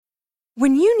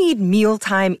When you need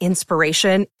mealtime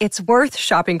inspiration, it's worth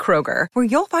shopping Kroger, where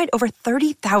you'll find over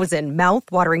 30,000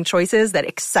 mouth-watering choices that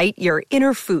excite your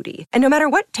inner foodie. And no matter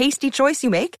what tasty choice you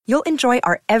make, you'll enjoy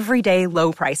our everyday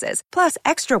low prices, plus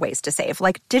extra ways to save,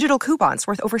 like digital coupons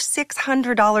worth over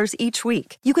 $600 each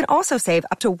week. You can also save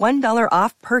up to $1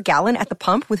 off per gallon at the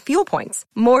pump with fuel points.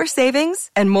 More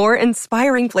savings and more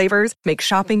inspiring flavors make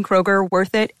shopping Kroger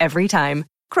worth it every time.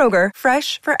 Kroger,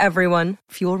 fresh for everyone.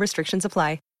 Fuel restrictions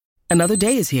apply. Another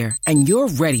day is here, and you're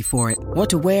ready for it. What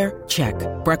to wear? Check.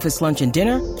 Breakfast, lunch, and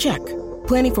dinner? Check.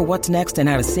 Planning for what's next and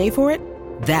how to save for it?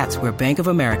 That's where Bank of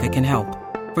America can help.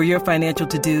 For your financial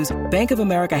to-dos, Bank of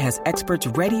America has experts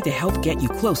ready to help get you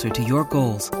closer to your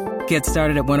goals. Get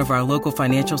started at one of our local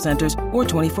financial centers or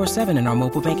 24/7 in our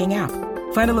mobile banking app.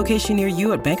 Find a location near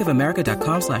you at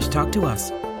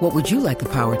bankofamerica.com/talktous. What would you like the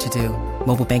power to do?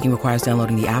 Mobile banking requires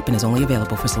downloading the app and is only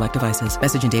available for select devices.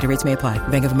 Message and data rates may apply.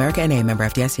 Bank of America N.A., member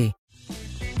FDIC.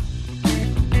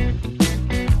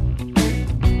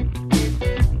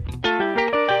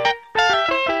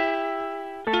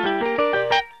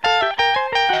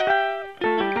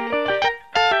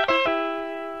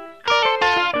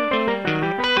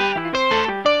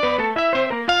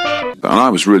 And I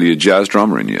was really a jazz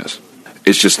drummer in Yes.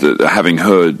 It's just that having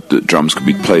heard that drums could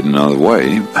be played in another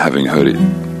way, having heard it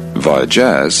via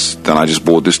jazz, then I just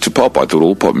brought this to pop. I thought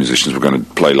all pop musicians were going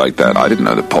to play like that. I didn't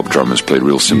know that pop drummers played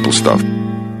real simple stuff.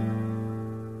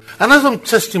 And as I'm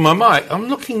testing my mic, I'm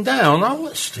looking down, oh,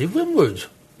 it's Steve Winwood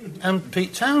and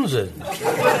Pete Townsend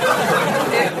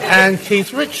and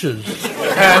Keith Richards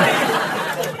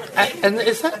and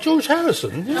is that George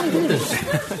Harrison? Yeah, it is.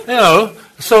 You know,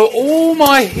 so all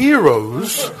my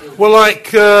heroes were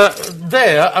like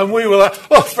there, and we were like,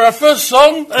 oh, for our first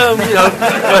song,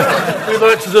 we'd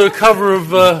like to do a cover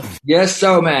of... Yes,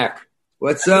 Somac.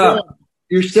 What's up?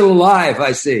 You're still alive,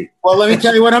 I see. Well, let me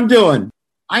tell you what I'm doing.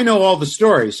 I know all the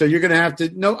stories, so you're going to have to...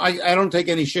 No, I don't take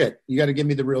any shit. You got to give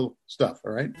me the real stuff,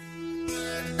 all right?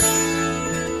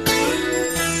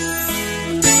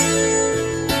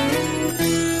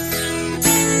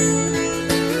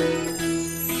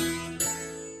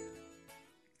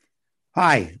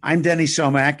 Hi, I'm Denny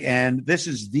Somac, and this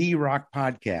is The Rock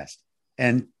Podcast.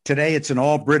 And today it's an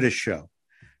all-British show.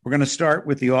 We're going to start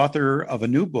with the author of a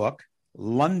new book,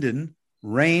 London,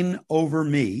 Reign Over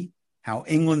Me, How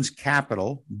England's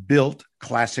Capital Built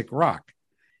Classic Rock.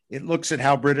 It looks at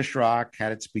how British rock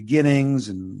had its beginnings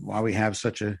and why we have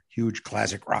such a huge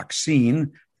classic rock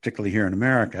scene, particularly here in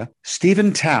America.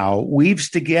 Stephen Tao weaves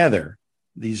together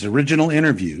these original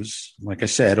interviews, like I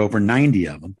said, over 90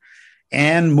 of them,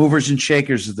 and movers and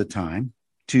shakers of the time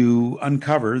to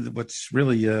uncover what's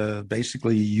really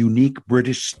basically a unique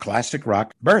British classic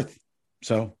rock birth.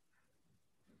 So,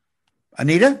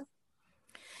 Anita?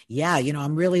 Yeah,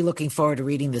 I'm really looking forward to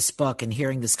reading this book and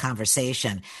hearing this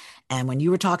conversation. And when you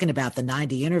were talking about the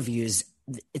 90 interviews,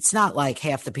 it's not like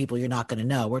half the people you're not going to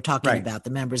know. We're talking about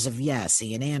the members of Yes,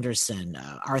 Ian Anderson,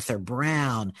 Arthur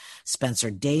Brown,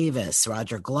 Spencer Davis,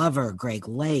 Roger Glover, Greg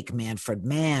Lake, Manfred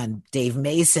Mann, Dave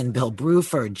Mason, Bill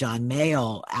Bruford, John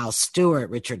Mayall, Al Stewart,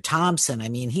 Richard Thompson. I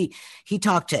mean, he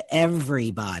talked to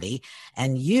everybody.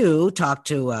 And you talked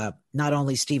to not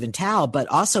only Stephen Tao, but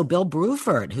also Bill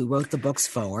Bruford, who wrote the book's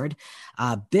foreword.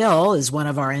 Bill is one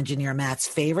of our engineer Matt's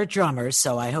favorite drummers,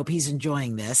 so I hope he's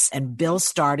enjoying this. And Bill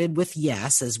started with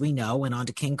Yes, as we know, went on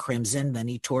to King Crimson, then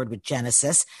he toured with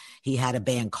Genesis. He had a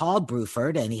band called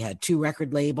Bruford, and he had two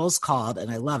record labels called,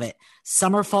 and I love it,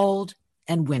 Summerfold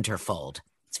and Winterfold.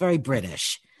 It's very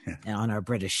British. On our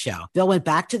British show. Bill went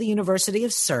back to the University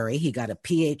of Surrey. He got a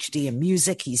PhD in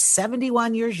music. He's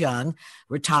 71 years young,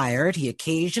 retired. He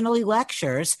occasionally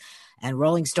lectures, and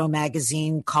Rolling Stone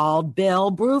magazine called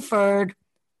Bill Bruford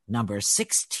number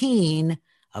 16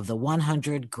 of the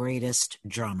 100 greatest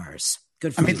drummers.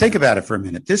 Good for you. Think about it for a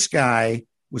minute. This guy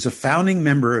was a founding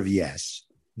member of Yes.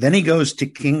 Then he goes to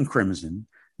King Crimson.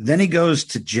 Then he goes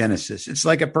to Genesis. It's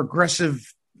like a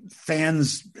progressive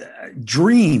fan's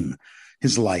dream,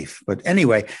 his life. But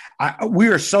anyway, we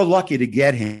are so lucky to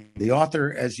get him. The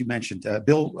author, as you mentioned,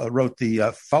 Bill wrote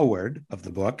the foreword of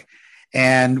the book.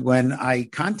 And when I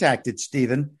contacted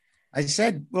Stephen, I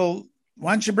said, well,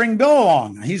 why don't you bring Bill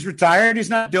along? He's retired. He's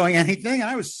not doing anything.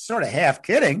 I was sort of half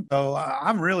kidding. So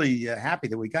I'm really happy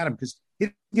that we got him because he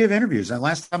didn't give interviews. And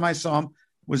last time I saw him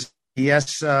was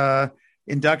Yes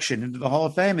induction into the Hall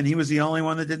of Fame, and he was the only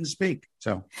one that didn't speak.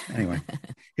 So anyway,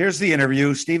 here's the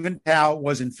interview. Stephen Tao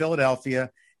was in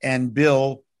Philadelphia, and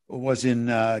Bill was in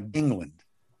England.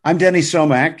 I'm Denny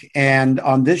Somac, and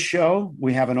on this show,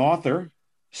 we have an author,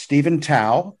 Stephen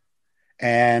Tao,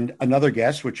 and another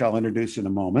guest, which I'll introduce in a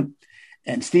moment.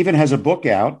 And Stephen has a book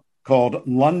out called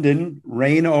London,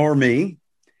 Reign O'er Me,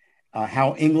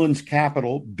 How England's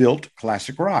Capital Built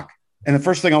Classic Rock. And the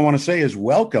first thing I want to say is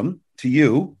welcome to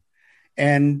you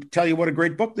and tell you what a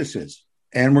great book this is.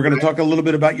 And we're going to talk a little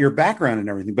bit about your background and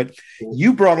everything. But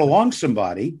you brought along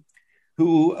somebody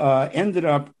who ended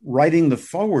up writing the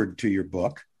foreword to your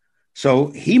book. So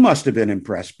he must have been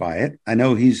impressed by it. I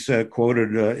know he's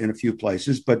quoted in a few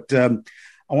places, but I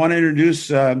want to introduce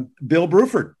Bill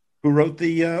Bruford, who wrote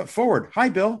the foreword. Hi,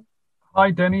 Bill.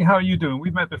 Hi, Denny. How are you doing?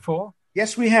 We've met before.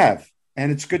 Yes, we have.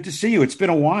 And it's good to see you. It's been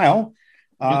a while,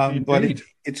 but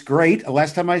it's great.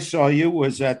 Last time I saw you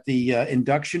was at the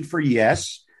induction for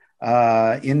Yes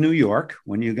in New York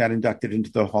when you got inducted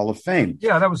into the Hall of Fame.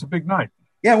 Yeah, that was a big night.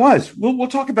 Yeah, it was. We'll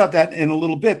talk about that in a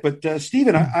little bit. But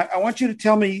Stephen, I want you to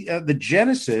tell me the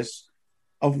genesis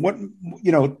of what,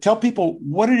 tell people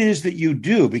what it is that you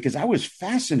do, because I was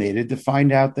fascinated to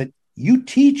find out that you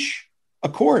teach a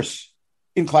course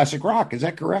in classic rock. Is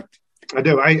that correct? I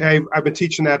do. I've been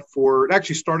teaching that it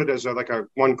actually started as a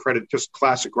 1 credit, just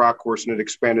classic rock course, and it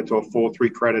expanded to a full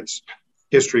 3 credits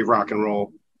history of rock and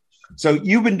roll. So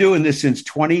you've been doing this since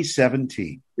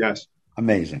 2017. Yes.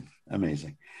 Amazing.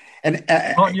 And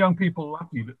aren't young people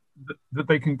lucky that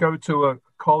they can go to a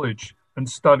college and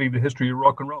study the history of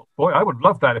rock and roll? Boy, I would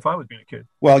love that if I was being a kid.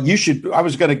 Well, you should. I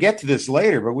was going to get to this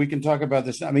later, but we can talk about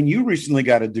this. I mean, you recently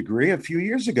got a degree a few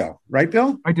years ago, right,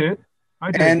 Bill? I did.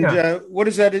 And yeah. What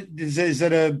is that? Is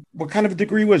that what kind of a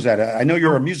degree was that? I know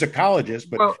you're a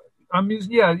musicologist, but well,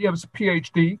 it was a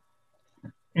PhD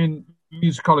in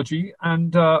musicology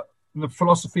and the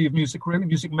philosophy of music, really,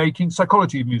 music making,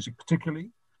 psychology of music, particularly.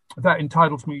 That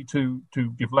entitles me to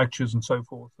give lectures and so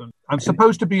forth. And I'm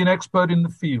supposed to be an expert in the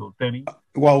field, Denny.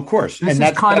 Well, of course. This and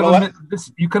is kind of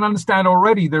you can understand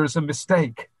already there is a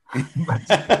mistake.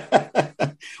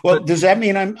 Well, does that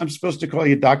mean I'm supposed to call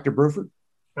you Dr. Bruford?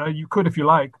 You could if you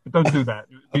like, but don't do that.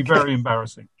 It would be very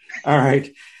embarrassing. All right.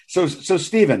 So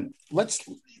Stephen, let's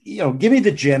give me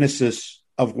the genesis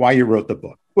of why you wrote the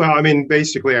book. Well, I mean,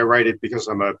 basically, I write it because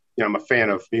I'm a fan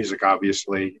of music,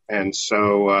 obviously, and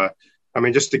so.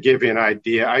 Just to give you an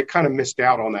idea, I kind of missed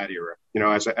out on that era,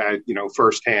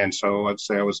 firsthand. So let's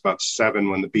say I was about 7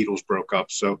 when the Beatles broke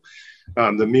up. So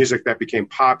the music that became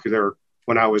popular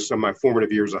when I was in my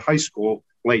formative years of high school,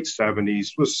 late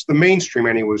 70s, was the mainstream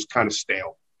anyway, was kind of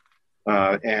stale.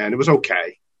 And it was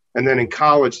okay. And then in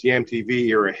college, the MTV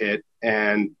era hit,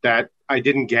 and that I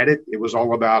didn't get it. It was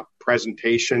all about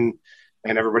presentation,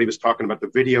 and everybody was talking about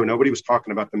the video. Nobody was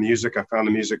talking about the music. I found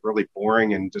the music really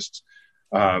boring and just...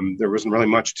 there wasn't really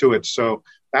much to it. So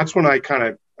that's when I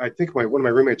think one of my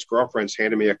roommate's girlfriends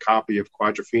handed me a copy of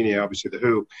Quadrophenia, obviously The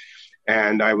Who.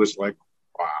 And I was like,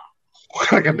 wow,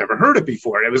 I've never heard it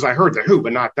before. I heard The Who,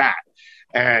 but not that.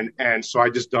 And so I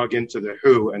just dug into The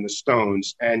Who and the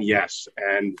Stones and Yes,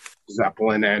 and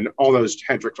Zeppelin and all those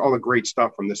Hendrix, all the great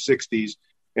stuff from the 60s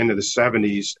into the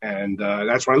 70s. And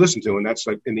that's what I listened to. And that's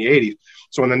like in the 80s.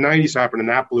 So when the 90s happened and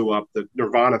that blew up, the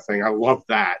Nirvana thing, I loved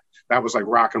that. That was like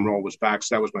rock and roll was back.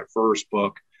 So that was my first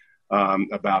book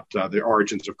about the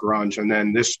origins of grunge. And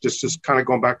then this just is kind of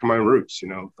going back to my roots,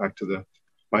 back to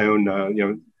my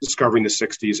own, discovering the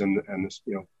 60s and this,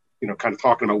 kind of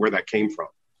talking about where that came from.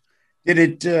 Did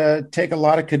it take a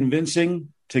lot of convincing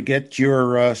to get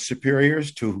your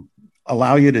superiors to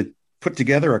allow you to put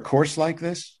together a course like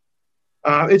this?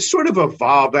 It's sort of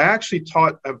evolved. I actually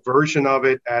taught a version of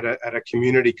it at a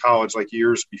community college like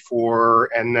years before.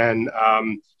 And then,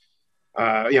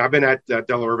 I've been at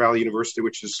Delaware Valley University,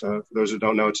 which is, for those who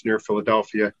don't know, it's near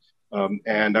Philadelphia.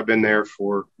 And I've been there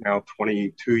for now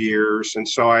 22 years. And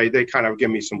so they kind of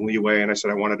give me some leeway. And I said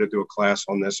I wanted to do a class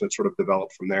on this, and it sort of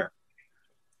developed from there.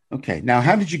 Okay. Now,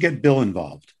 how did you get Bill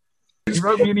involved? He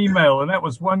wrote me an email, and that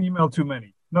was one email too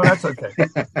many. No, that's okay.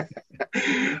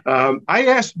 I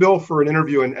asked Bill for an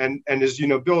interview, and as you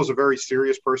know, Bill is a very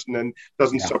serious person and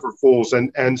doesn't suffer fools.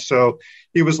 And so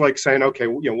he was like saying, okay,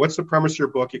 what's the premise of your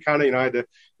book? You kind of, had to,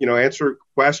 answer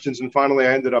questions. And finally,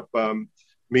 I ended up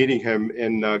meeting him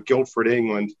in Guildford,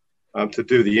 England, to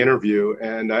do the interview.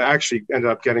 And I actually ended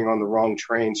up getting on the wrong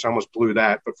train, so I almost blew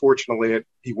that. But fortunately,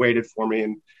 he waited for me,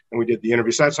 and we did the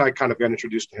interview. So that's how I kind of got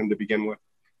introduced to him to begin with.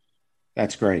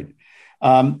 That's great.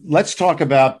 Let's talk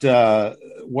about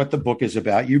what the book is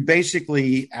about. You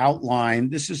basically outline,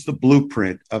 this is the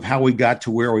blueprint of how we got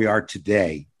to where we are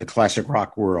today, the classic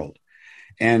rock world.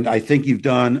 And I think you've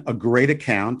done a great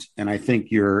account, and I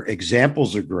think your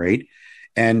examples are great.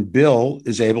 And Bill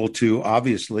is able to,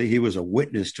 obviously, he was a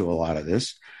witness to a lot of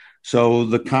this. So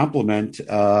the compliment,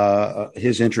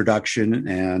 his introduction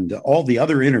and all the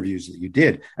other interviews that you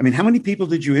did. I mean, how many people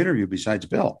did you interview besides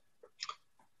Bill?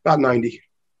 About 90.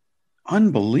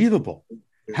 Unbelievable.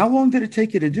 How long did it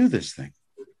take you to do this thing?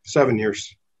 7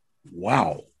 years.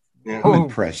 Wow. Yeah. I'm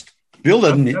impressed.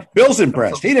 Bill's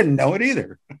impressed. He didn't know it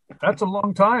either. That's a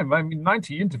long time. I mean,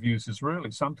 90 interviews is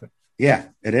really something. Yeah,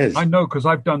 it is. I know, because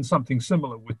I've done something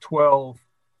similar with 12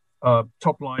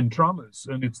 top-line drummers,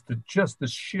 and it's just the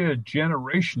sheer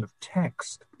generation of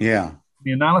text. Yeah.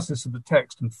 The analysis of the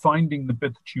text and finding the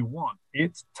bit that you want.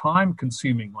 It's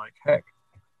time-consuming like heck.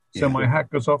 So my hat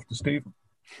goes off to Stephen.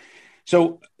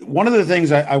 So one of the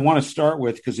things I want to start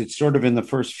with, because it's sort of in the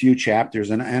first few chapters,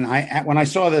 and I when I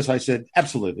saw this, I said,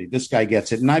 absolutely, this guy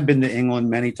gets it. And I've been to England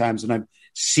many times, and I've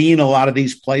seen a lot of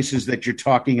these places that you're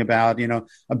talking about. You know,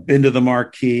 I've been to the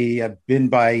Marquee, I've been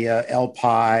by El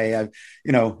Pi,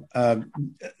 and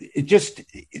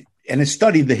I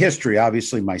studied the history,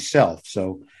 obviously, myself.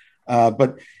 So,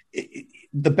 but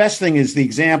the best thing is the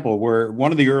example where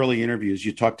one of the early interviews,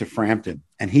 you talked to Frampton,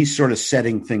 and he's sort of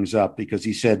setting things up because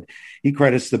he said he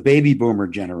credits the baby boomer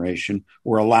generation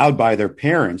were allowed by their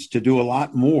parents to do a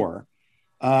lot more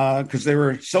because they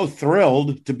were so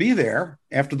thrilled to be there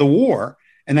after the war.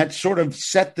 And that sort of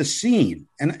set the scene.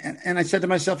 And I said to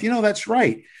myself, that's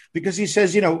right. Because he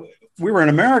says, we were in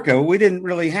America. We didn't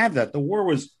really have that. The war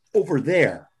was over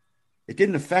there. It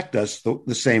didn't affect us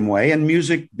the same way. And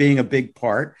music being a big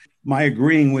part, my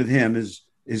agreeing with him is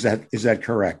that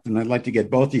correct? And I'd like to get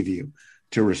both of you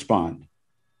to respond.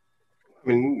 I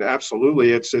mean,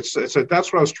 absolutely. It's that's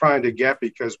what I was trying to get,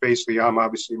 because basically I'm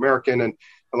obviously American and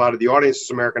a lot of the audience is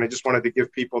American. I just wanted to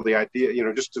give people the idea,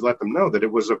 just to let them know that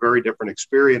it was a very different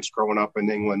experience growing up in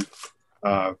England,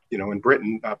 in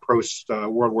Britain post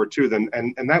World War II.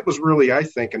 And that was really, I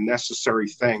think, a necessary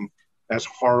thing, as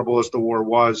horrible as the war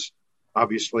was,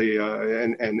 obviously,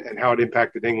 and how it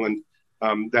impacted England.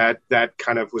 That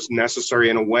kind of was necessary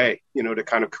in a way, to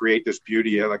kind of create this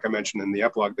beauty, like I mentioned in the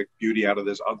epilogue, the beauty out of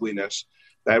this ugliness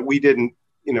that we didn't,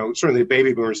 certainly the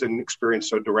baby boomers didn't experience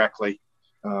so directly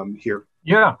here.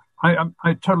 Yeah,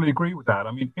 I totally agree with that.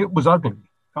 I mean, it was ugly.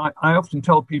 I often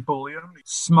tell people the only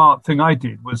smart thing I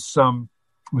did was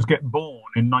get born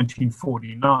in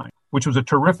 1949, which was a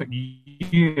terrific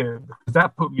year, because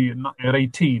that put me at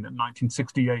 18 in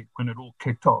 1968 when it all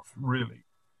kicked off, really.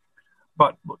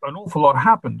 But an awful lot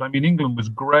happened. I mean, England was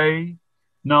grey,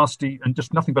 nasty, and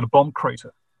just nothing but a bomb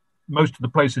crater. Most of the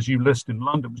places you list in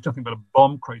London was nothing but a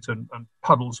bomb crater and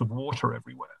puddles of water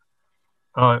everywhere.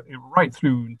 Right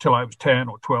through until I was 10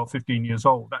 or 12, 15 years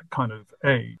old, that kind of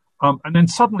age. And then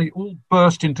suddenly it all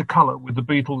burst into colour with the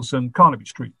Beatles and Carnaby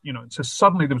Street, and so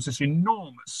suddenly there was this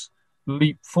enormous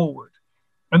leap forward.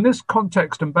 And this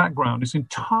context and background is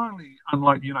entirely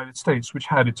unlike the United States, which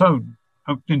had its own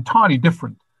entirely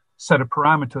different set of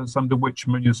parameters under which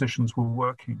musicians were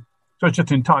working. So it's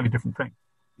just an entirely different thing.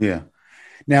 Yeah.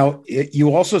 Now,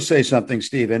 you also say something,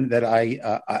 Stephen, that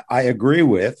I agree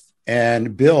with,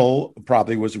 and Bill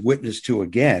probably was witness to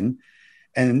again.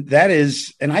 And that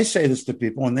is, and I say this to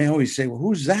people, and they always say, well,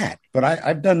 who's that? But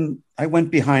I went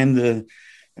behind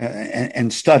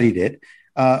and studied it.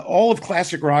 All of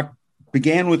classic rock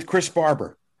began with Chris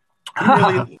Barber.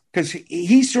 Because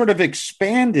he sort of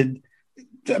expanded.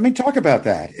 I mean, talk about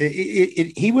that.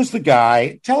 He was the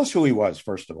guy. Tell us who he was,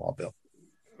 first of all, Bill.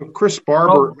 Chris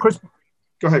Barber.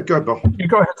 Go ahead, Bill. You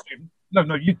go ahead, Stephen.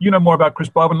 No, you know more about Chris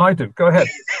Barber than I do. Go ahead.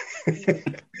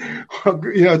 Well,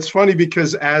 it's funny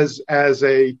because as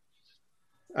a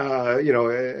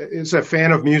as a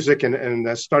fan of music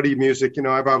and study music,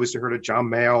 I've obviously heard of John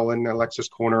Mayall and Alexis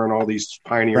Corner and all these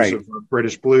pioneers of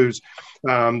British blues,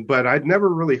 but I'd never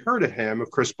really heard of him,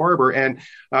 of Chris Barber, and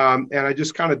I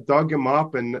just kind of dug him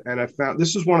up, and I found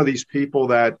this is one of these people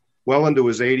that well into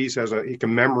his 80s he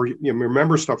can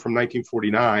remember stuff from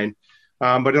 1949.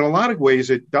 But in a lot of ways,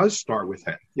 it does start with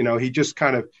him.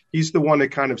 He's the one that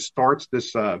kind of starts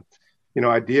this,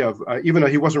 idea of, even though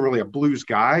he wasn't really a blues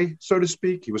guy, so to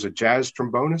speak, he was a jazz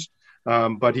trombonist.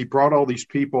 But he brought all these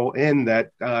people in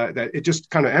that it just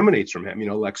kind of emanates from him,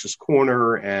 Alexis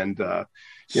Corner and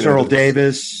Cyril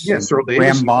Davis, Cyril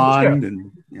Davis, Graham Bond,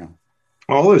 and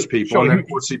all those people. Sure. And then, of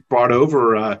course, he brought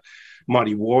over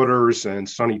Muddy Waters and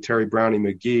Sonny Terry Brownie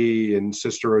McGee and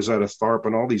Sister Rosetta Tharpe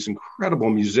and all these incredible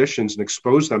musicians, and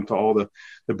exposed them to all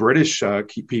the British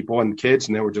people and kids.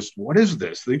 And they were just, what is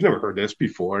this? They've never heard this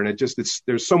before. And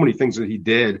there's so many things that he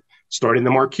did, starting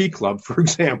the Marquee Club, for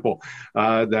example,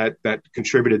 that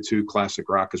contributed to classic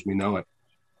rock as we know it.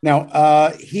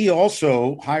 Now, he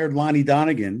also hired Lonnie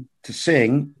Donegan to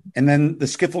sing, and then the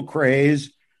Skiffle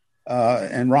Craze,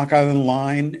 and Rock Island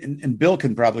Line, and Bill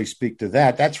can probably speak to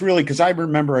that. That's really, because I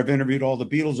remember I've interviewed all the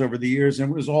Beatles over the years,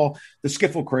 and it was all the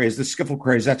Skiffle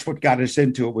Craze. That's what got us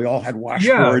into it. We all had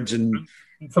washboards. And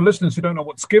for listeners who don't know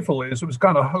what Skiffle is, it was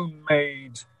kind of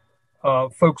homemade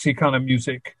folksy kind of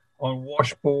music on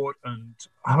washboard and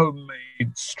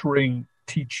homemade string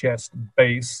T-chest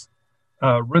bass,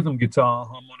 rhythm guitar,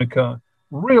 harmonica,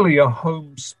 really a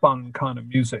homespun kind of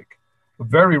music,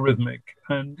 very rhythmic.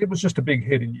 And it was just a big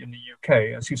hit in the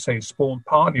UK, as you say, spawned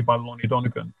partly by Lonnie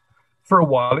Donegan. For a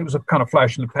while, it was a kind of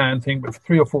flash in the pan thing, but for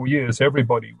 3 or 4 years,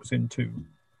 everybody was into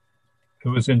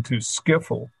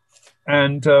skiffle.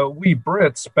 And we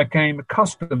Brits became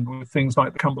accustomed with things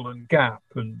like the Cumberland Gap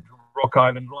and Rock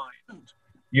Island Line.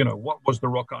 And, what was the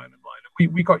Rock Island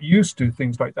Line? We got used to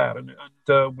things like that. And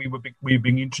we were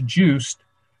being introduced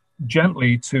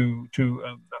gently to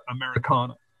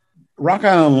Americana. Rock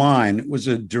Island Line was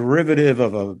a derivative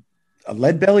of a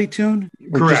Leadbelly tune?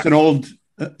 Or Correct. Just an old...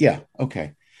 yeah,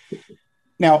 okay.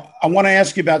 Now, I want to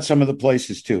ask you about some of the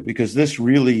places, too, because this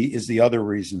really is the other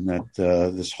reason that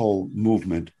this whole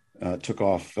movement took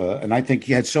off. And I think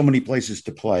you had so many places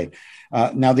to play.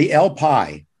 Now, the El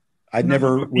Pi, I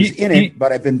never was in it,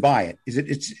 but I've been by it. Is it?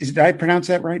 Did I pronounce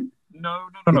that right? No.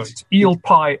 It's Eel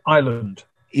Pie Island.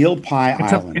 Eel Pie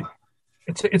Island.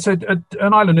 It's an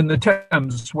island in the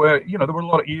Thames where, there were a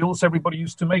lot of eels. Everybody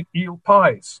used to make eel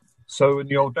pies. So in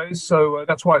the old days,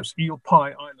 that's why it's Eel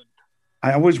Pie Island.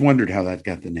 I always wondered how that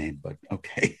got the name, but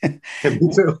okay. And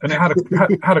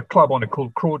it had a club on it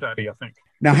called Crawdaddy, I think.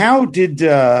 Now,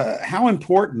 how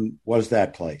important was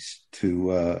that place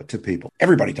to people?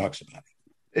 Everybody talks about it.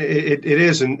 It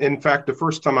is. And in fact, the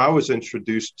first time I was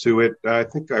introduced to it, I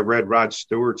think I read Rod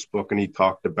Stewart's book, and he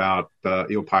talked about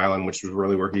Eel Pie Island, which was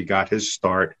really where he got his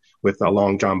start with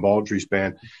Long John Baldry's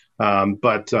band.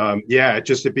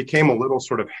 It became a little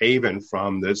sort of haven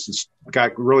from this.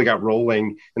 Got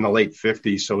rolling in the late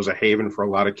 50s. So it was a haven for a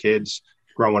lot of kids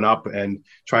growing up and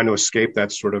trying to escape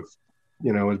that sort of,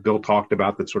 as Bill talked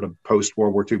about, that sort of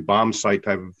post-World War II bomb site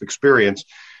type of experience.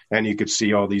 And you could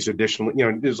see all these additional,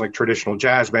 there's like traditional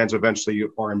jazz bands, eventually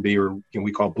R&B or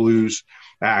we call blues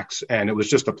acts. And it was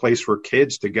just a place for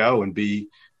kids to go and be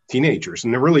teenagers.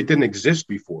 And there really didn't exist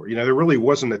before. There really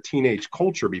wasn't a teenage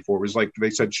culture before. It was like they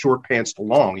said, short pants to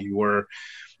long. You were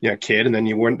a kid, and then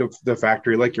you went to the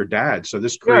factory like your dad. So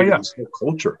this created this whole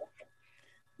culture.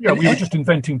 Yeah, we were just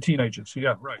inventing teenagers.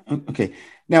 Yeah, right. Okay.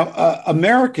 Now,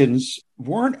 Americans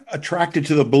weren't attracted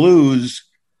to the blues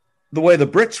the way the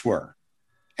Brits were.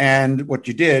 And what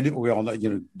you did, we all know,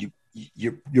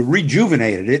 you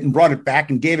rejuvenated it and brought it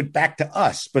back and gave it back to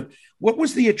us. But what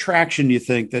was the attraction, you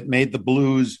think, that made the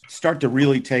blues start to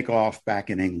really take off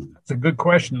back in England? That's a good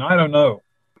question. I don't know.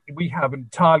 We have an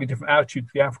entirely different attitude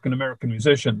to the African-American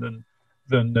musician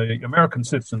than the American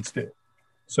citizens did.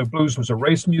 So blues was a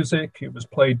race music. It was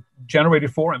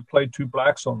generated for and played to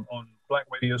blacks on black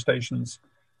radio stations.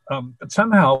 But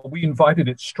somehow we invited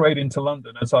it straight into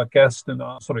London as our guest and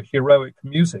our sort of heroic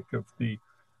music of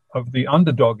the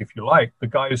underdog, if you like, the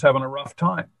guy who's having a rough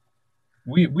time.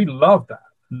 We loved that.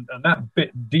 And that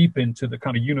bit deep into the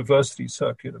kind of university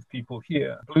circuit of people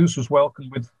here. Blues was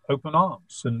welcomed with open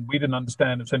arms, and we didn't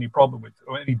understand if there's any problem with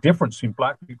or any difference between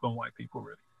black people and white people,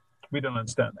 really. We didn't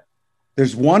understand that.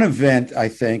 There's one event, I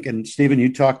think, and Stephen,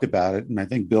 you talked about it, and I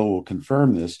think Bill will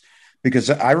confirm this, because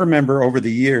I remember over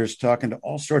the years talking to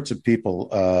all sorts of people.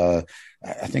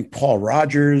 I think Paul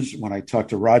Rogers, when I talked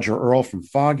to Roger Earl from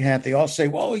Foghat, they all say,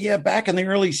 well, yeah, back in the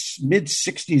early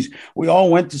mid-'60s, we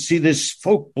all went to see this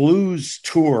folk blues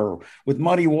tour with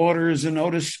Muddy Waters and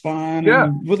Otis Spann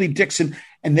and Willie Dixon.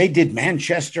 And they did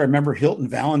Manchester. I remember Hilton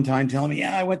Valentine telling me,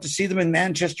 I went to see them in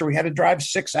Manchester. We had to drive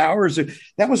 6 hours.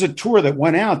 That was a tour that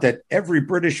went out that every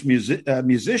British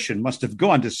musician must have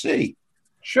gone to see.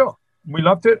 Sure. We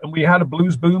loved it, and we had a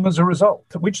blues boom as a result.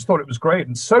 We just thought it was great,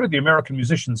 and so did the American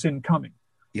musicians incoming.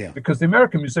 Yeah, because the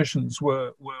American musicians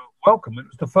were welcome. It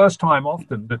was the first time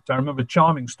often that I remember a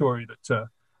charming story that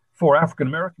 4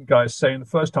 African-American guys saying the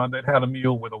first time they'd had a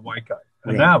meal with a white guy.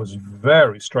 And that was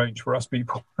very strange for us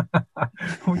people.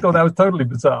 We thought that was totally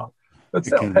bizarre. But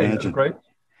still, hey, that's great.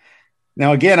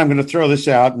 Now, again, I'm going to throw this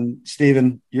out, and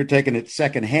Stephen, you're taking it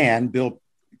secondhand. Bill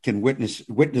can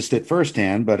witnessed it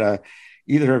firsthand, but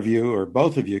either of you or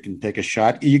both of you can take a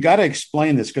shot. You got to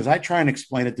explain this, because I try and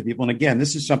explain it to people. And again,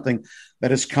 this is something that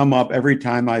has come up every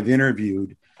time I've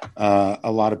interviewed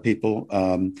a lot of people.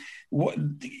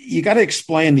 You got to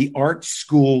explain the art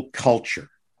school culture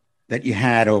that you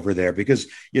had over there, because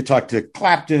you talk to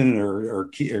Clapton or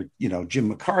Jim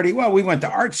McCarty. Well, we went to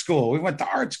art school.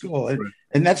 Right.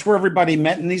 And that's where everybody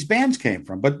met and these bands came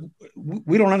from. But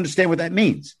we don't understand what that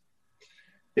means.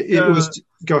 It was.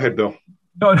 Go ahead, Bill.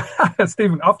 No,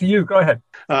 Stephen, after you, go ahead.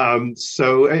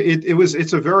 So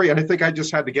it's a very, I think I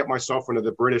just had to get myself into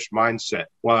the British mindset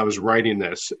while I was writing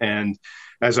this. And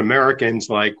as Americans,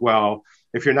 like, well,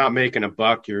 if you're not making a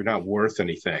buck, you're not worth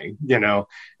anything,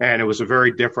 and it was a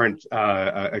very different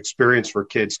experience for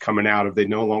kids coming out of, they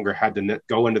no longer had to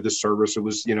go into the service. It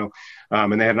was, and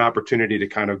they had an opportunity to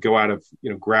kind of go out of,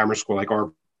 grammar school, like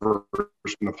our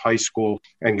version of high school,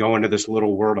 and go into this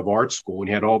little world of art school. And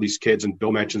you had all these kids, and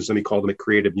Bill mentions them, he called them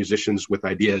creative musicians with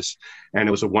ideas. And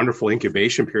it was a wonderful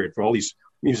incubation period for all these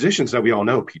musicians that we all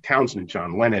know, Pete Townsend and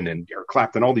John Lennon and Eric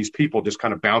Clapton. All these people just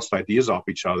kind of bounced ideas off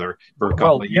each other for a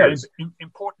couple of years. It's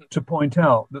important to point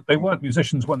out that they weren't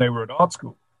musicians when they were at art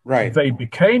school. Right. They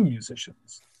became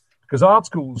musicians because art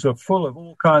schools are full of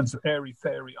all kinds of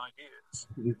airy-fairy ideas.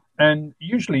 Mm-hmm. And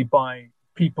usually by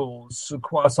people's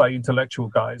quasi-intellectual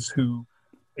guys who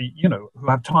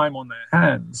have time on their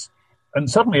hands. And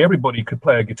suddenly everybody could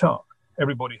play a guitar.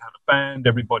 Everybody had a band.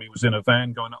 Everybody was in a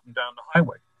van going up and down the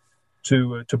highway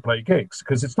to play gigs.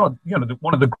 Because it's not,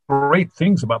 one of the great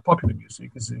things about popular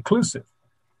music is inclusive.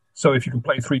 So if you can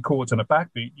play 3 chords and a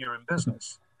backbeat, you're in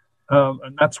business.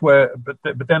 And that's where, but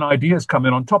then ideas come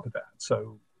in on top of that.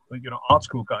 So, art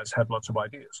school guys had lots of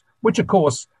ideas, which of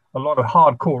course, a lot of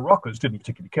hardcore rockers didn't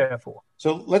particularly care for.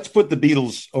 So let's put the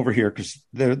Beatles over here because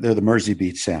they're the Mersey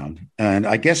beat sound. And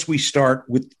I guess we start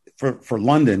with, for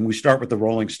London, we start with the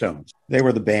Rolling Stones. They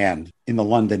were the band in the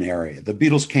London area. The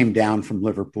Beatles came down from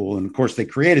Liverpool, and of course they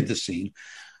created the scene.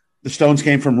 The Stones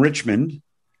came from Richmond,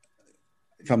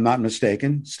 if I'm not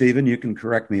mistaken. Stephen, you can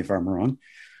correct me if I'm wrong.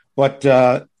 But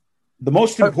the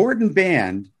most important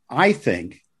band, I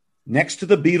think, next to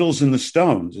the Beatles and the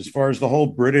Stones, as far as the whole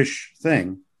British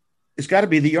thing, it's got to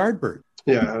be the Yardbirds.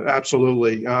 Yeah,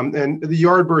 absolutely. And the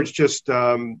Yardbirds just,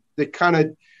 they kind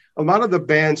of, a lot of the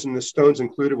bands, and the Stones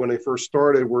included when they first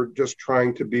started, were just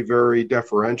trying to be very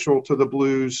deferential to the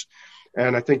blues.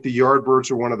 And I think the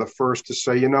Yardbirds are one of the first to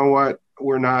say, you know what,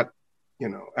 we're not,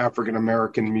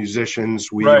 African-American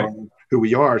musicians. We are who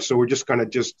we are. So we're just going to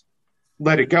just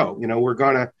let it go. We're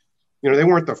going to, they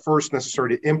weren't the first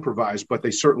necessarily to improvise, but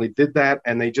they certainly did that.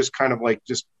 And they just kind of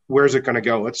where's it going to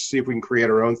go? Let's see if we can create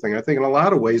our own thing. I think in a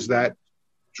lot of ways that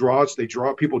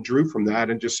people drew from that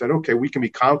and just said, okay, we can be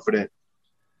confident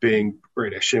being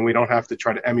British and we don't have to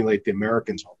try to emulate the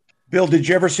Americans. Bill, did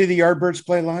you ever see the Yardbirds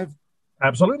play live?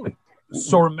 Absolutely.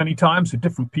 Saw them many times with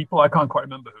different people. I can't quite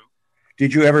remember who.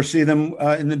 Did you ever see them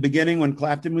in the beginning when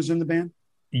Clapton was in the band?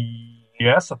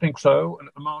 Yes, I think so. And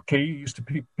at the marquee,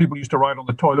 people used to write on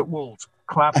the toilet walls,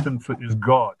 Clapton is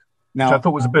God. Now, which I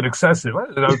thought was a bit excessive. I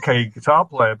was an okay guitar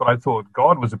player, but I thought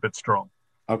God was a bit strong.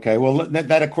 Okay, well,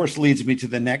 that of course leads me to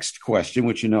the next question,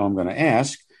 which I'm going to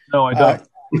ask. No, I don't.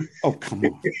 Oh, come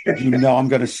on. I'm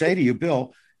going to say to you,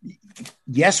 Bill,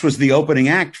 Yes was the opening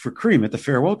act for Cream at the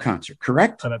farewell concert,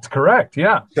 correct? That's correct,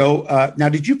 yeah. So now,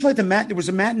 did you play there was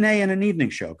a matinee and an evening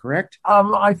show, correct?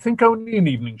 I think only an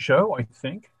evening show, I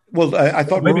think. Well, I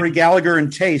thought maybe Rory Gallagher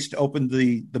and Taste opened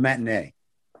the matinee.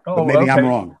 Oh, but maybe okay. I'm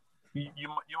wrong. You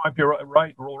might be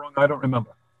right or wrong. I don't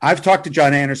remember. I've talked to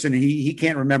John Anderson, and he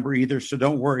can't remember either, so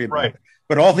don't worry about it.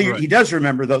 But all he does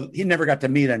remember, though, he never got to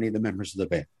meet any of the members of the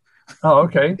band. Oh,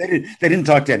 okay. They didn't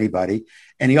talk to anybody.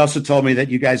 And he also told me that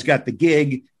you guys got the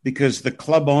gig because the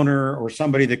club owner or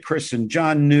somebody that Chris and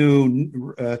John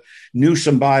knew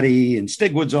somebody in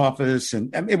Stigwood's office.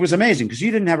 And it was amazing because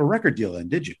you didn't have a record deal then,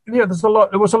 did you? Yeah,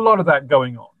 there was a lot of that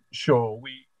going on. Sure.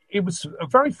 It was a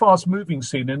very fast moving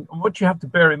scene. And what you have to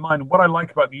bear in mind, and what I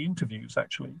like about the interviews,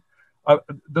 actually,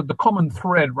 the common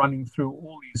thread running through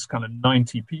all these kind of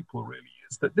 90 people really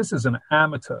is that this is an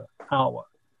amateur hour.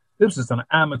 This is an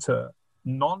amateur,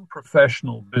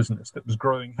 non-professional business that was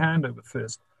growing hand over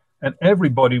fist, and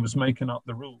everybody was making up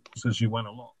the rules as you went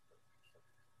along.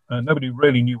 Nobody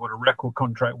really knew what a record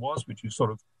contract was, but you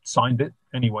sort of signed it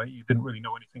anyway. You didn't really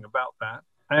know anything about that.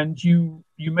 And you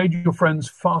made your friends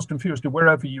fast and furious to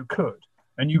wherever you could.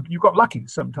 And you got lucky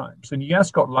sometimes. And Yes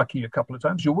got lucky a couple of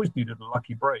times. You always needed a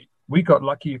lucky break. We got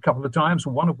lucky a couple of times,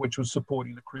 one of which was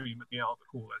supporting the Cream at the Albert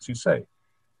Hall, as you say.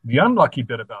 The unlucky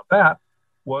bit about that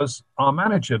was our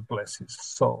manager, bless his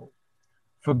soul,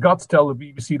 forgot to tell the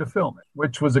BBC to film it,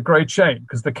 which was a great shame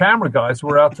because the camera guys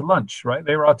were out to lunch, right?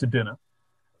 They were out to dinner.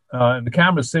 And the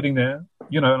camera's sitting there,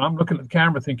 and I'm looking at the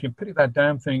camera thinking, pity that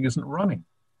damn thing isn't running,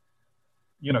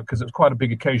 because it was quite a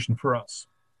big occasion for us.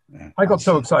 Yeah, I got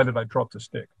so excited I dropped a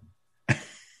stick. I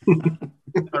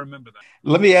remember that.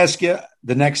 Let me ask you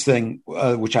the next thing,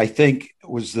 which I think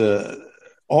was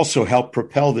also helped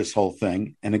propel this whole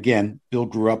thing. And again, Bill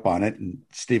grew up on it and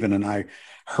Stephen and I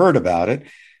heard about it.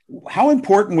 How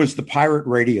important was the pirate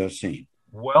radio scene?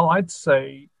 Well, I'd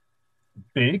say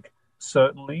big,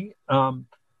 certainly. And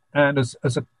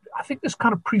I think this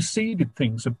kind of preceded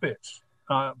things a bit,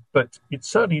 but it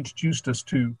certainly introduced us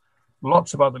to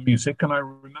lots of other music. And I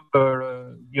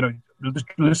remember,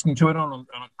 listening to it on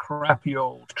a crappy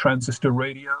old transistor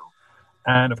radio.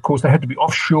 And of course, they had to be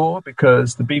offshore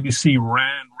because the BBC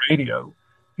ran radio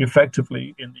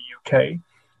effectively in the UK.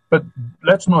 But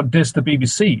let's not diss the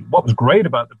BBC. What was great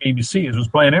about the BBC is it was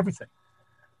playing everything.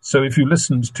 So if you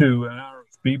listened to an hour of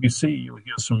BBC, you'll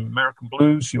hear some American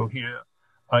blues, you'll hear,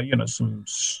 some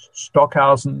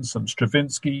Stockhausen, some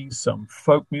Stravinsky, some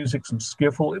folk music, some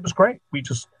skiffle. It was great.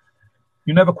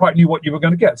 You never quite knew what you were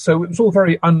going to get. So it was all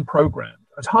very unprogrammed.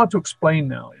 It's hard to explain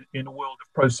now in a world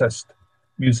of processed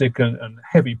music and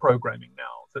heavy programming now.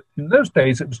 That in those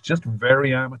days, it was just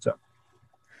very amateur.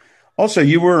 Also,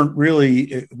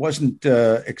 it wasn't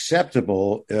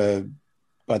acceptable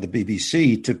by the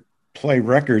BBC to play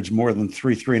records more than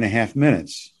 3.5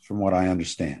 minutes, from what I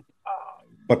understand.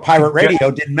 But pirate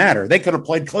radio didn't matter. They could have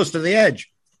played close to the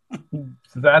edge.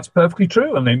 That's perfectly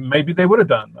true. And maybe they would have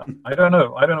done that. I don't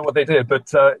know what they did, but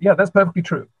that's perfectly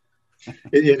true.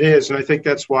 It is. And I think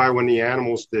that's why when the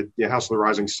Animals did the House of the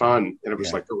Rising Sun, and it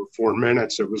was like over 4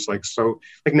 minutes, it was like, so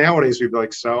like nowadays we'd be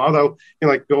like, so, although,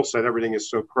 like Bill said, everything is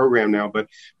so programmed now, but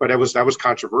that was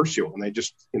controversial. And they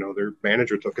just, their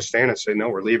manager took a stand and said, no,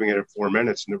 we're leaving it at 4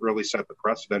 minutes. And it really set the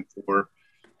precedent for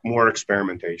more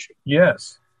experimentation.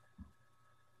 Yes.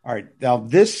 All right. Now,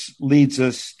 this leads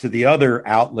us to the other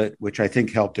outlet, which I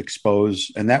think helped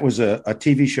expose, and that was a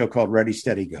TV show called Ready,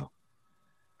 Steady, Go.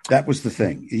 That was the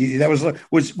thing. That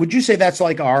would you say that's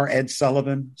like our Ed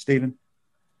Sullivan, Stephen?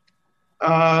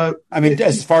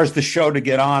 As far as the show to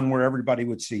get on where everybody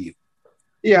would see you.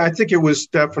 Yeah, I think it was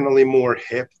definitely more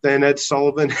hip than Ed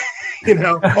Sullivan,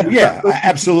 Oh, yeah,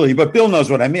 absolutely. But Bill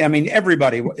knows what I mean. I mean,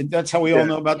 everybody, that's how we all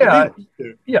know about the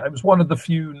Beatles. Yeah, it was one of the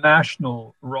few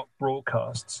national rock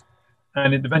broadcasts,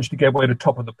 and it eventually gave way to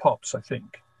Top of the Pops, I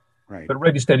think. Right. But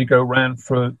Ready, Steady, Go ran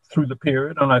through the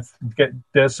period, and I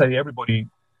dare say everybody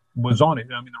was on it.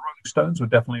 I mean, the Rolling Stones were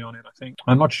definitely on it, I think.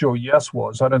 I'm not sure Yes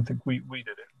was. I don't think we did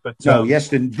it. But no, Yes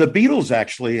didn't. The Beatles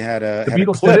actually had a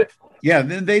Beatles clip. did it? Yeah,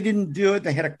 they didn't do it.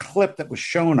 They had a clip that was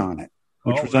shown on it,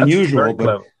 which was unusual.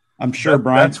 But I'm sure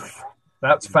Brian...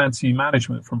 That's fancy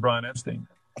management from Brian Epstein.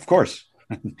 Of course.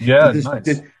 Yeah,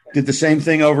 nice. Did the same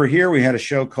thing over here. We had a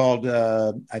show called,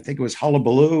 I think it was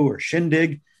Hullabaloo or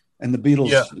Shindig. And the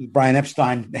Beatles, Brian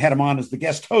Epstein had him on as the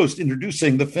guest host,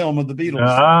 introducing the film of the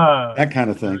Beatles, that kind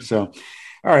of thing. So,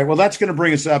 all right, well, that's going to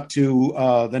bring us up to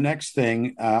the next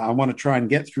thing. I want to try and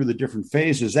get through the different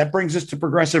phases. That brings us to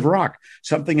progressive rock,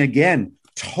 something, again,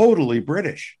 totally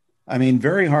British. I mean,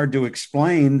 very hard to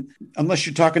explain unless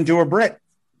you're talking to a Brit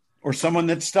or someone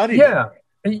that studied it.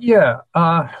 Yeah.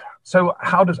 So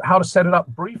how to set it up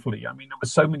briefly? I mean, there were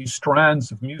so many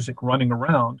strands of music running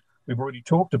around. We've already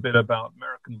talked a bit about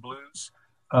American blues,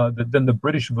 then the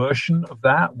British version of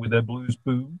that with their blues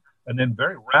boom, and then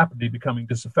very rapidly becoming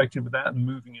disaffected with that and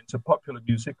moving into popular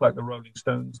music like the Rolling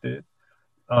Stones did,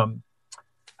 and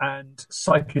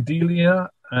psychedelia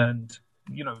and,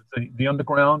 the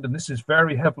underground. And this is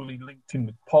very heavily linked in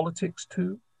with politics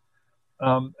too.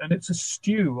 And it's a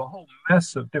stew, a whole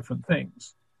mess of different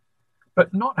things,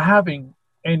 but not having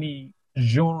any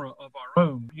genre of our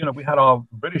own. We had our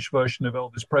British version of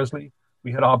Elvis Presley.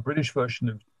 We had our British version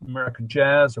of American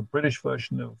jazz, a British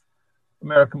version of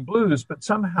American blues, but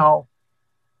somehow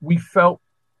we felt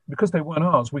because they weren't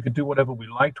ours, we could do whatever we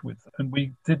liked with them, and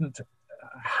we didn't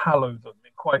hallow them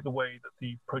in quite the way that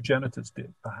the progenitors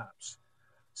did, perhaps.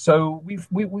 So we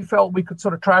felt we could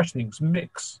sort of trash things,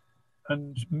 mix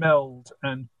and meld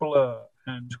and blur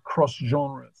and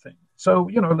cross-genre things. So,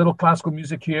 a little classical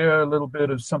music here, a little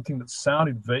bit of something that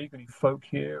sounded vaguely folk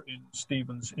here in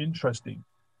Stephen's interesting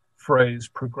phrase,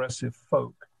 progressive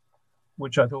folk,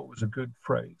 which I thought was a good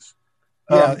phrase.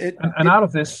 And out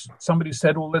of this, somebody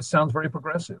said, well, that sounds very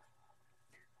progressive.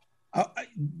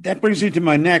 That brings me to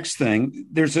my next thing.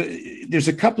 There's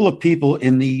a couple of people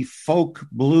in the folk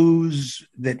blues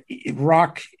that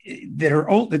rock that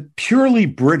are purely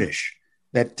British.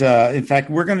 That, in fact,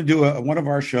 we're going to do one of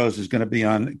our shows is going to be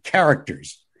on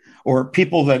characters or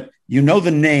people that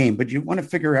the name, but you want to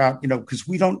figure out, because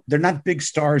they're not big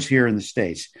stars here in the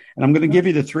States. And I'm going to give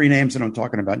you the three names that I'm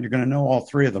talking about. And you're going to know all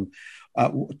three of them.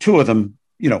 Two of them,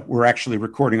 were actually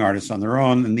recording artists on their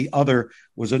own. And the other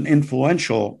was an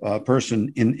influential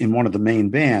person in one of the main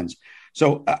bands.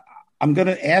 So I'm going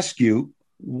to ask you,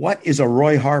 what is a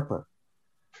Roy Harper?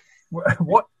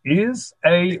 What is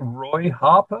a Roy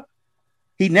Harper?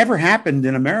 He never happened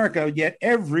in America, yet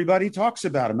everybody talks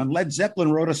about him. And Led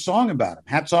Zeppelin wrote a song about him.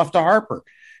 Hats off to Harper.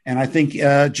 And I think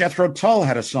Jethro Tull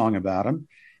had a song about him.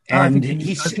 And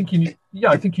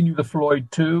I think you knew the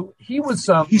Floyd too. He was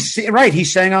right. He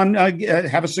sang on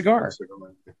 "Have a Cigar."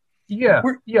 Yeah.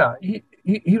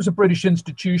 He was a British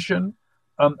institution.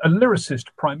 a lyricist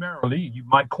primarily. You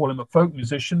might call him a folk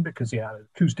musician because he had an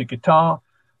acoustic guitar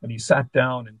and he sat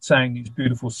down and sang these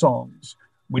beautiful songs,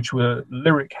 which were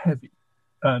lyric heavy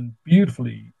and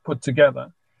beautifully put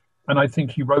together. And I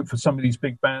think he wrote for some of these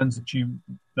big bands that you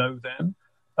know then.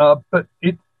 But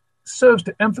it serves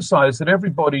to emphasize that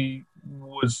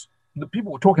the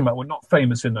people we're talking about were not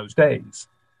famous in those days.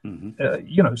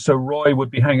 Mm-hmm. So Roy would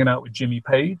be hanging out with Jimmy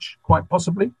Page, quite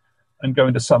possibly, and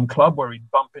going to some club where he'd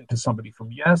bump into somebody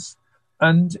from Yes.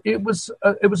 And it was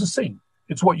a scene.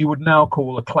 It's what you would now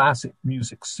call a classic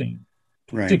music scene,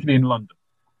 particularly in London.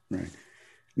 Right.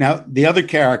 Now, the other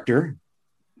character,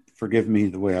 forgive me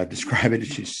the way I describe it,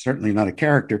 she's certainly not a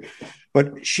character,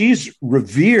 but she's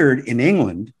revered in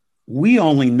England. We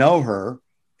only know her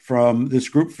from this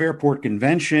group Fairport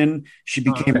Convention. She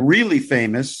became really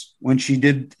famous when she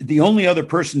did the only other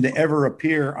person to ever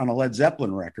appear on a Led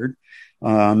Zeppelin record.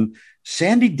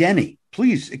 Sandy Denny,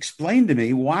 please explain to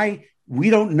me why we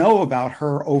don't know about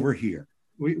her over here.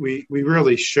 We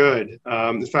really should.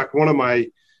 In fact, one of my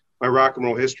rock and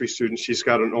roll history students, she's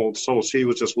got an old soul. She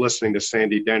was just listening to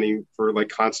Sandy Denny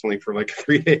constantly for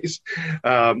 3 days.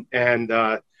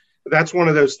 And that's one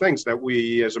of those things that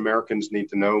we as Americans need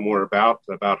to know more about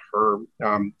her,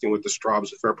 with the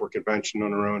Strawbs at Fairport Convention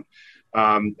on her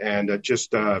own.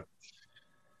 Just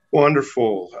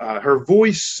wonderful. Her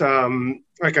voice,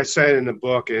 like I said in the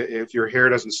book, if your hair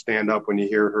doesn't stand up when you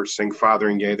hear her sing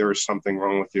Fotheringay, there is something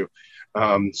wrong with you.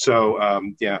 I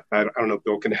don't know if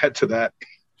Bill can add to that.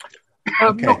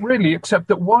 Okay. Not really, except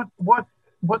that what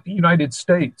the United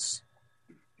States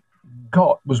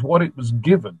got was what it was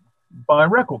given by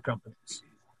record companies.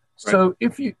 Right. So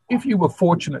if you were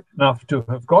fortunate enough to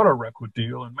have got a record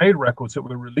deal and made records that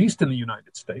were released in the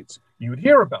United States, you would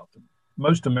hear about them.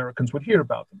 Most Americans would hear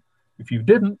about them. If you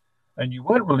didn't, and you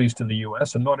weren't released in the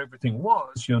U.S., and not everything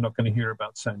was, you're not going to hear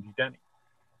about Sandy Denny.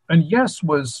 And Yes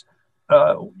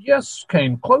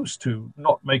came close to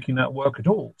not making that work at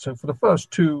all. So for the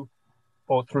first 2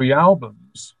 or 3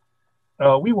 albums,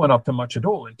 we weren't up to much at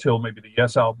all until maybe the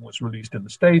Yes album was released in the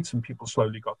States and people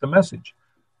slowly got the message.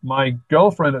 My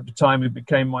girlfriend at the time, who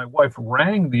became my wife,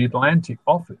 rang the Atlantic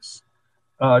office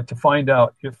to find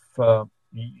out if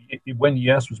when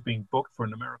Yes was being booked for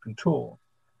an American tour.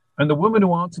 And the woman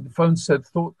who answered the phone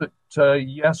thought that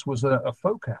Yes was a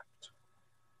folk act.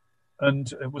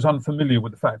 And it was unfamiliar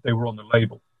with the fact they were on the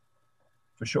label,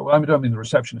 for sure. I don't mean the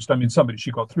receptionist. I mean somebody she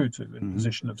got through to in a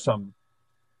position of some,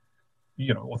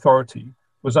 authority,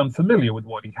 was unfamiliar with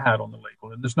what he had on the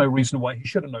label. And there's no reason why he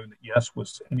should have known that Yes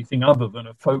was anything other than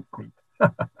a folk group.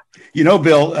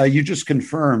 Bill, you just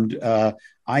confirmed,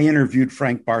 I interviewed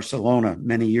Frank Barcelona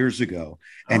many years ago.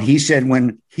 And he said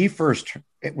when he first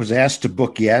was asked to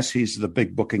book Yes, he's the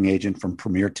big booking agent from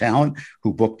Premier Talent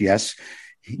who booked Yes.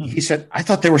 He said, I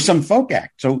thought there was some folk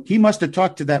act. So he must have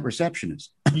talked to that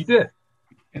receptionist. He did.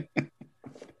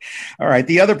 All right.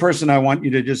 The other person I want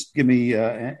you to just give me,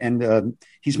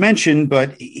 he's mentioned,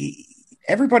 but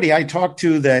everybody I talked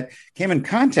to that came in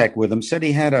contact with him said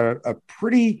he had a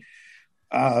pretty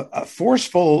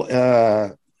forceful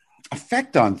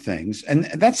effect on things. And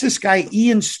that's this guy,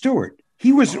 Ian Stewart.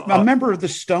 He was a member of the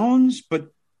Stones, but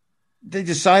they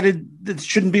decided that it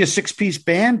shouldn't be a 6-piece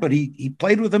band, but he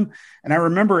played with them. And I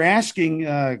remember asking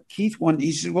Keith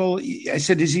he said, I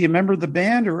said, is he a member of the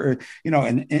band or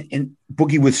and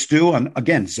Boogie with Stu on,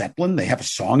 again, Zeppelin, they have a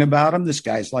song about him. This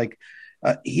guy's like,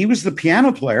 he was the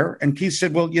piano player. And Keith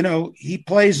said, well, he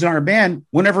plays in our band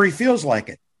whenever he feels like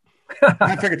it.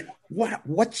 I figured,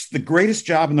 what's the greatest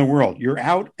job in the world? You're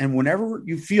out and whenever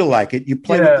you feel like it, you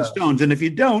play with the Stones. And if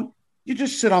you don't, you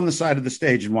just sit on the side of the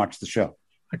stage and watch the show.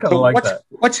 I kind of like that.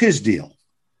 What's his deal?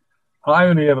 I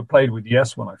only ever played with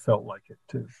Yes when I felt like it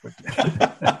too,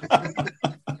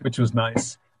 which was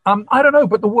nice. I don't know,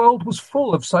 but the world was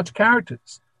full of such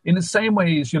characters. In the same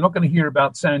way as you're not going to hear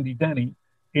about Sandy Denny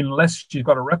unless you've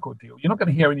got a record deal. You're not going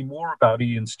to hear any more about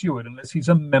Ian Stewart unless he's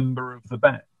a member of the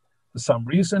band. For some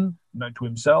reason, known to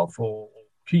himself or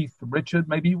Keith, Richard,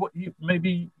 maybe he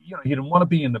didn't want to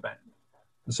be in the band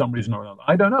for some reason or another.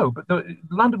 I don't know, but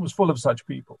London was full of such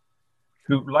people.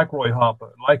 Who, like Roy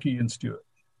Harper, like Ian Stewart,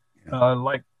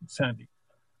 like Sandy,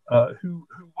 who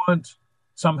weren't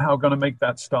somehow going to make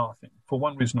that star thing for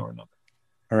one reason or another.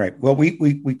 All right. Well, we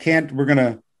can't.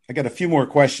 I got a few more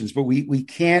questions, but we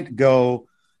can't go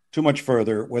too much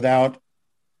further without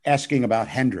asking about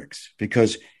Hendrix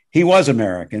because he was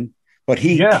American, but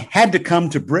he had to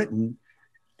come to Britain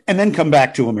and then come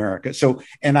back to America. So,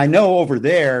 and I know over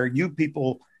there, you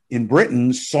people in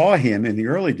Britain saw him in the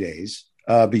early days.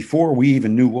 Before we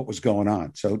even knew what was going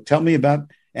on. So tell me about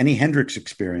any Hendrix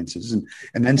experiences.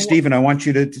 And then, Stephen, I want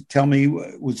you to tell me,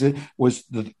 was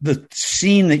the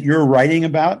scene that you're writing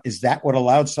about, is that what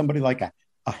allowed somebody like a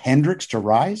Hendrix to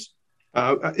rise?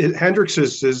 Hendrix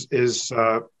is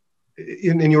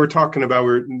and you were talking about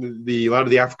a lot of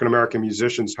the African American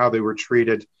musicians, how they were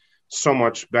treated so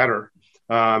much better,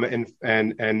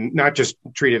 and not just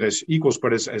treated as equals,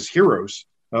 but as heroes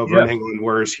over in England.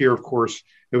 Whereas here, of course,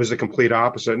 it was the complete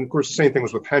opposite. And of course, the same thing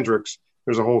was with Hendrix.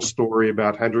 There's a whole story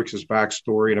about Hendrix's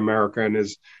backstory in America and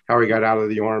how he got out of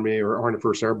the Army or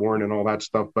 101st Airborne and all that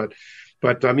stuff. But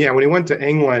when he went to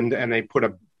England and they put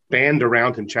a band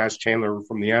around him, Chas Chandler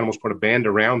from the Animals put a band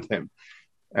around him,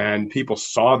 and people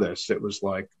saw this, it was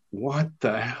like, what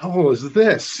the hell is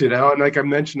this? And like I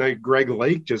mentioned, Greg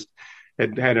Lake just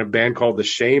had a band called The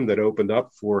Shame that opened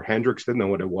up for Hendrix, didn't know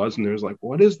what it was. And there was like,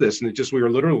 what is this? And we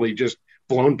were literally just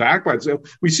blown back by it. So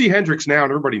we see Hendrix now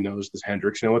and everybody knows this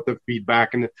Hendrix, with the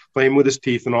feedback and playing with his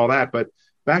teeth and all that. But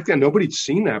back then, nobody'd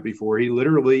seen that before. He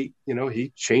literally,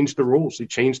 he changed the rules. He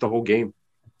changed the whole game.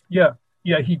 Yeah,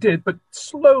 he did. But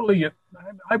slowly,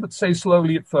 I would say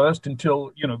slowly at first,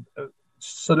 until,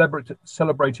 celebrated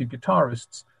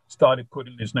guitarists started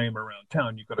putting his name around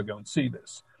town. You've got to go and see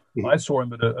this. Mm-hmm. I saw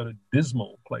him at a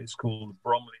dismal place called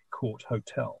Bromley Court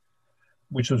Hotel,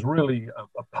 which was really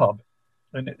a pub.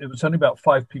 And it was only about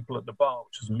 5 people at the bar,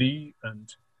 which was me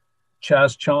and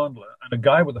Chas Chandler and a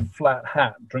guy with a flat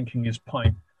hat drinking his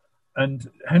pint, and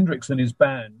Hendrix and his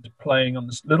band playing on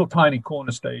this little tiny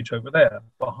corner stage over there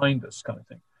behind us, kind of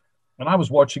thing. And I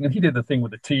was watching, and he did the thing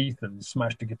with the teeth and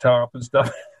smashed the guitar up and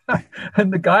stuff.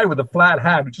 And the guy with the flat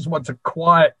hat, who just wants a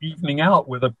quiet evening out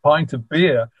with a pint of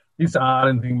beer, he said, I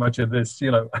didn't think much of this,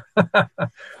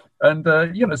 And,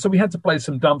 so we had to play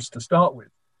some dumps to start with.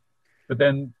 But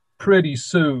then pretty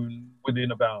soon,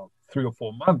 within about 3 or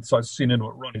 4 months, I was seen in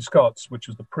at Ronnie Scott's, which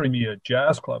was the premier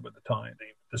jazz club at the time.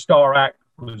 The star act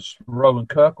was Roland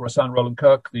Kirk, Rahsaan Roland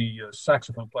Kirk, the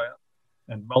saxophone player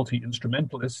and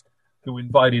multi-instrumentalist, who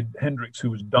invited Hendrix, who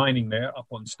was dining there, up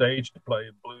on stage to play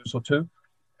a blues or two.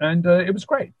 And it was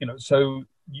great, so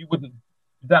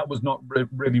that was not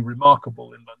really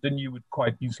remarkable in London. You would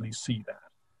quite easily see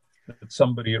that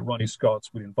somebody at Ronnie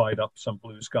Scott's would invite up some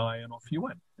blues guy and off you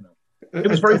went, It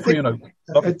was very free and open.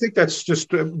 I think that's just,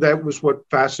 that was what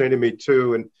fascinated me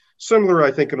too. And similar,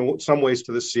 I think, in some ways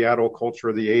to the Seattle culture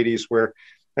of the 80s, where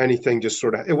anything just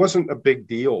sort of, it wasn't a big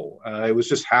deal. It was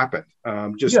just happened.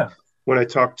 When I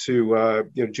talked to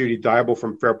Judy Dybel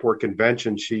from Fairport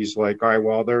Convention, she's like, all right,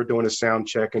 well, they're doing a sound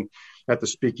check and at the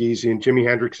Speakeasy, and Jimi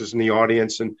Hendrix is in the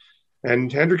audience, and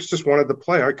Hendrix just wanted to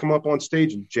play. I come up on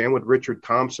stage and jam with Richard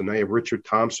Thompson. I have Richard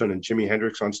Thompson and Jimi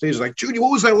Hendrix on stage. Like, Judy,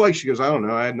 what was that like? She goes, I don't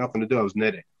know. I had nothing to do. I was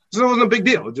knitting. So it wasn't a big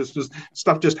deal. It just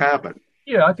stuff just happened.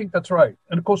 Yeah, I think that's right.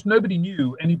 And of course, nobody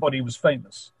knew anybody was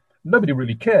famous. Nobody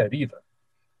really cared either.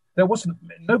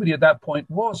 Nobody at that point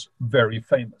was very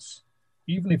famous.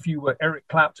 Even if you were Eric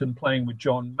Clapton playing with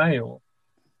John Mayall,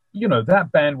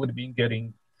 that band would have been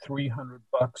getting $300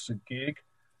 a gig.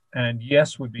 And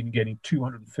yes, we've been getting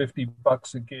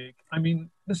 $250 a gig. I mean,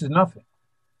 this is nothing.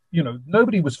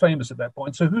 Nobody was famous at that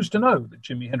point. So who's to know that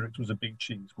Jimi Hendrix was a big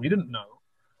cheese? We didn't know.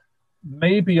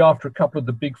 Maybe after a couple of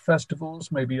the big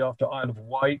festivals, maybe after Isle of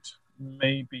Wight,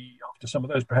 maybe after some of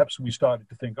those, perhaps we started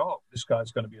to think, oh, this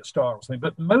guy's going to be a star or something.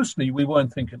 But mostly we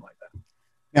weren't thinking like that.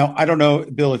 Now, I don't know,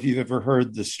 Bill, if you've ever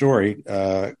heard the story,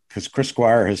 because Chris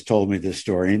Squire has told me this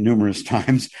story numerous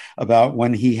times about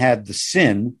when he had the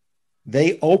Sin.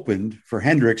 They opened for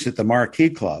Hendrix at the Marquee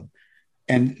Club,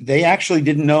 and they actually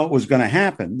didn't know it was going to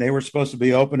happen. They were supposed to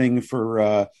be opening for,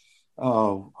 I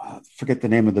forget the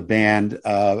name of the band.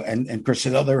 And Chris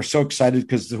said, they were so excited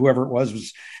because whoever it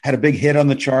was had a big hit on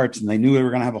the charts, and they knew they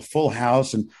were going to have a full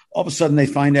house. And all of a sudden they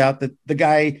find out that the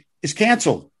guy is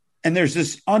canceled. And there's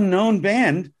this unknown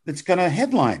band that's going to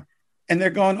headline, and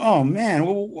they're going, "Oh man,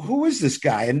 who is this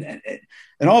guy?" And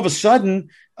all of a sudden,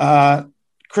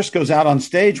 Chris goes out on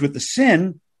stage with the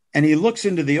Sin, and he looks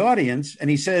into the audience, and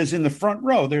he says, "In the front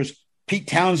row, there's Pete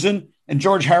Townsend and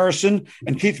George Harrison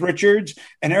and Keith Richards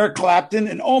and Eric Clapton,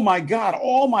 and oh my God,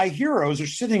 all my heroes are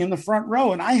sitting in the front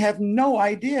row, and I have no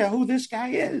idea who this guy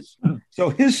is." So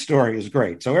his story is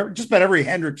great. So just about every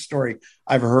Hendrix story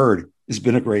I've heard has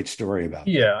been a great story about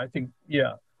it. Yeah, I think,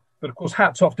 yeah. But of course,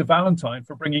 hats off to Valentine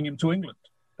for bringing him to England.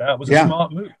 That was a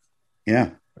smart move. Yeah.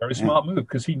 Very smart move,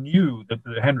 because he knew that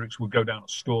the Hendrix would go down a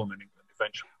storm in England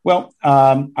eventually. Well,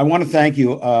 I want to thank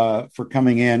you for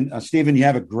coming in. Stephen, you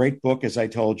have a great book, as I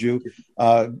told you.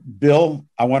 Bill,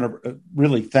 I want to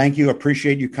really thank you.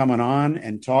 Appreciate you coming on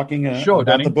and talking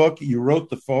about the book. You wrote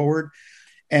the foreword.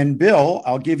 And Bill,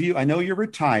 I'll give you, I know you're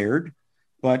retired,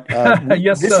 But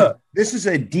yes, sir. This is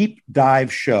a deep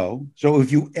dive show. So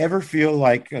if you ever feel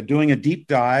like doing a deep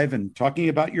dive and talking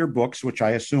about your books, which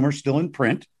I assume are still in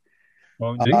print,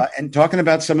 and talking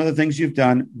about some of the things you've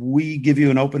done, we give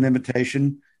you an open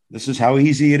invitation. This is how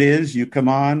easy it is. You come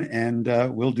on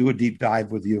and we'll do a deep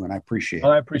dive with you. And I appreciate it.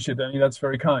 I appreciate that. That's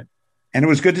very kind. And it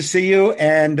was good to see you.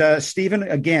 And Stephen,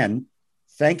 again,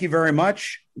 thank you very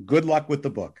much. Good luck with the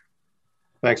book.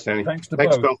 Thanks, Danny. Thanks to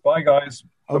both. Bill. Bye, guys.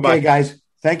 Okay, Bye-bye. guys.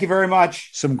 Thank you very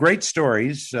much. Some great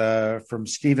stories from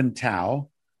Stephen Tao,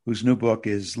 whose new book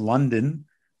is London,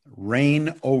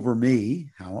 Reign Over Me,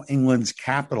 How England's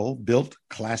Capital Built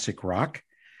Classic Rock.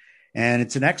 And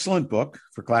it's an excellent book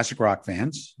for classic rock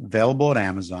fans, available at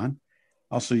Amazon.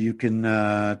 Also, you can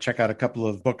check out a couple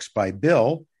of books by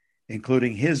Bill,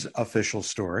 including his official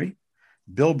story,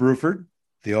 Bill Bruford,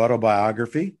 the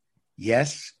autobiography,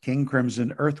 Yes, King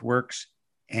Crimson, Earthworks,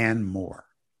 and more.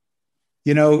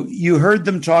 You know, you heard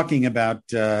them talking about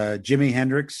Jimi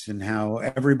Hendrix and how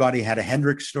everybody had a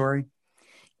Hendrix story.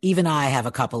 Even I have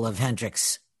a couple of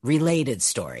Hendrix-related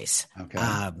stories. Okay.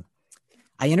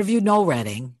 I interviewed Noel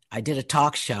Redding. I did a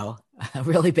talk show, a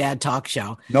really bad talk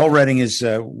show. Noel Redding is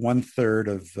 1/3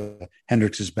 of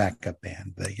Hendrix's backup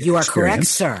band. You are correct,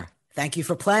 sir. Thank you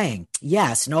for playing.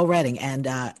 Yes, Noel Redding. And,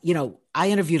 I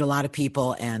interviewed a lot of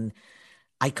people and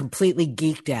I completely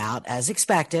geeked out, as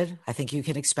expected. I think you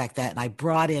can expect that. And I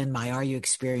brought in my Are You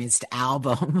Experienced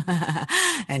album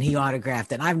and he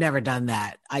autographed it. And I've never done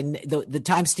that. The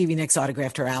time Stevie Nicks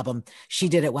autographed her album, she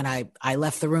did it when I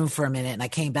left the room for a minute and I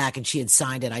came back and she had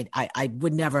signed it. I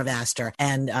would never have asked her.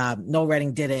 And Noel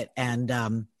Redding did it. And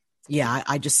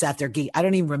I just sat there. I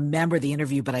don't even remember the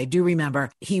interview, but I do remember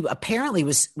he apparently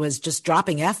was just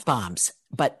dropping F-bombs.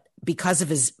 But because of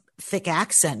his thick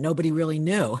accent, nobody really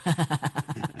knew.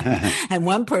 And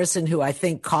one person who I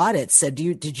think caught it said,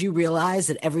 did you realize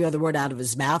that every other word out of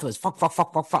his mouth was fuck, fuck,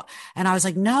 fuck, fuck, fuck? And I was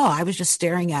like, no, I was just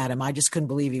staring at him. I just couldn't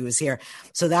believe he was here.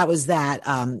 So that was that.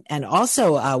 And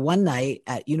also one night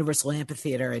at Universal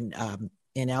Amphitheater in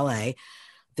LA,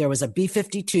 there was a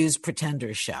B-52's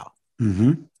Pretenders show.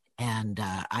 Mm-hmm. And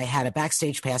I had a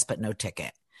backstage pass, but no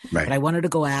ticket. Right. But I wanted to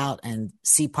go out and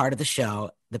see part of the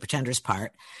show, the Pretenders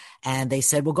part. And they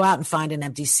said, well, go out and find an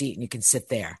empty seat and you can sit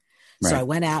there. Right. So I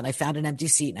went out and I found an empty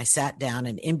seat and I sat down,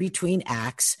 and in between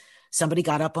acts, somebody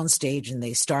got up on stage and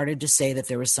they started to say that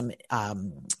there was some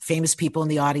famous people in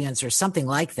the audience or something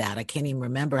like that. I can't even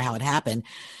remember how it happened.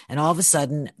 And all of a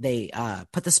sudden they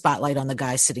put the spotlight on the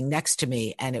guy sitting next to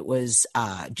me, and it was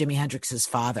Jimi Hendrix's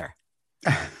father.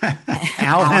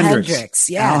 Al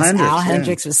Hendrix. Yes. Al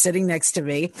Hendrix was sitting next to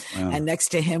me, and next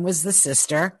to him was the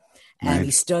sister. And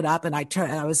he stood up, and I turned,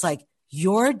 and I was like,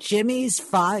 "You're Jimmy's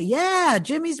father?" Yeah,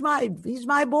 he's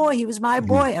my boy. He was my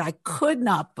boy. And I could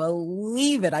not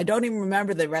believe it. I don't even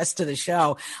remember the rest of the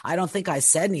show. I don't think I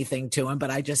said anything to him,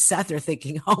 but I just sat there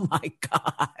thinking, oh my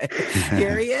God,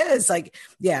 here he is. Like,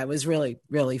 yeah, it was really,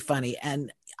 really funny.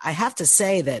 And I have to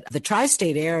say that the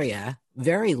tri-state area,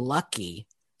 very lucky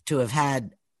to have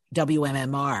had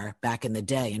WMMR back in the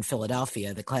day in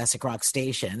Philadelphia, the classic rock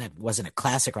station. It wasn't a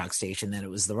classic rock station then, it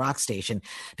was the rock station,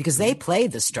 because they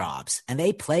played the Straubs and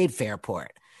they played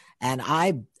Fairport. And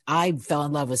I fell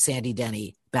in love with Sandy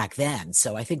Denny back then.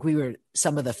 So I think we were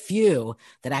some of the few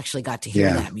that actually got to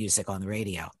hear that music on the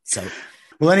radio. So,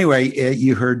 well, anyway,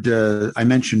 you heard, I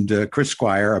mentioned Chris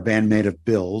Squire, a bandmate of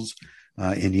Bill's,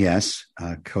 in Yes,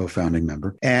 co-founding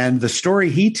member. And the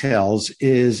story he tells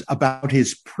is about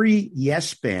his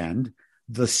pre-Yes band,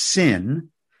 The Sin.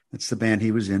 That's the band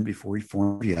he was in before he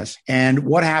formed Yes. And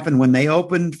what happened when they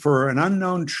opened for an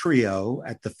unknown trio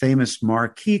at the famous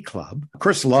Marquee Club.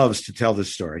 Chris loves to tell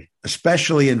this story,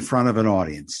 especially in front of an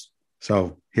audience.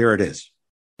 So here it is.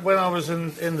 When I was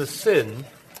in The Sin,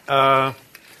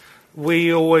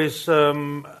 we always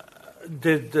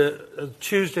did the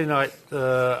Tuesday night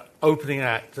opening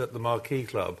act at the Marquee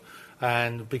Club,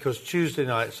 and because Tuesday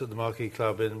nights at the Marquee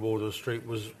Club in Wardour Street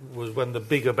was when the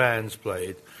bigger bands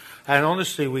played, and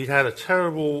honestly we'd had a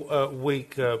terrible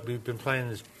week. We've been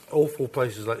playing in awful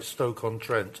places like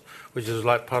Stoke-on-Trent, which is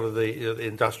like part of the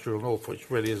industrial north, which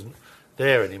really isn't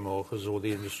there anymore because all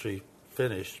the industry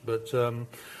finished. But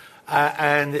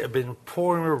and it had been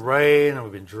pouring with rain, and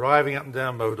we've been driving up and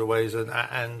down motorways, and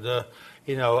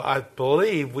I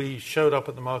believe we showed up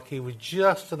at the Marquee with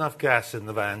just enough gas in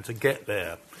the van to get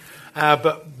there.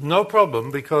 But no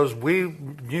problem, because we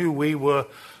knew we were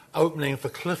opening for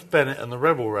Cliff Bennett and the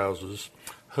Rebel Rousers,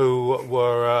 who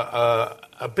were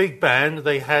a big band.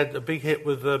 They had a big hit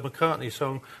with the McCartney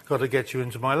song, Got to Get You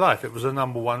Into My Life. It was a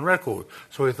 #1 record.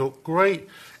 So we thought, great,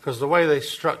 because the way they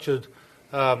structured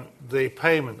the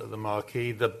payment of the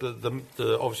marquee,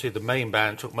 obviously the main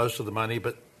band took most of the money,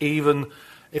 but even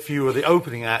if you were the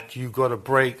opening act, you got a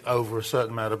break over a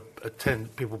certain amount of 10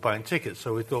 people buying tickets.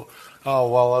 So we thought, oh,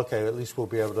 well, okay, at least we'll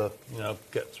be able to,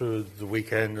 get through the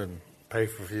weekend and pay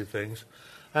for a few things.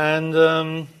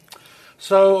 And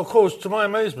so, of course, to my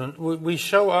amazement, we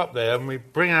show up there and we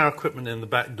bring our equipment in the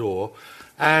back door,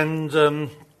 and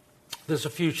there's a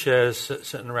few chairs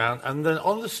sitting around, and then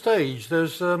on the stage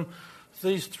there's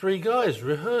these three guys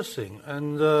rehearsing,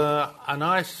 and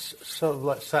I sort of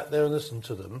like sat there and listened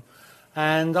to them.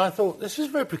 And I thought, this is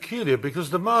very peculiar,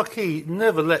 because the Marquee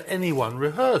never let anyone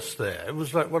rehearse there. It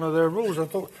was like one of their rules. I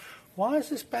thought, why is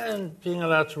this band being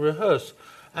allowed to rehearse?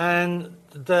 And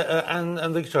the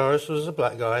guitarist was a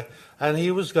black guy, and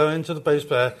he was going to the bass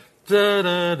player, da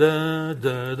da da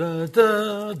da da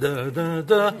da da da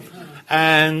da,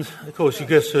 and of course you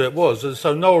guess who it was. And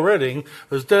so Noel Redding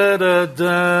was da da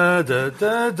da da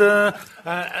da da.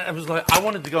 It was like I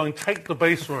wanted to go and take the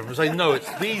bass from him and say, no, it's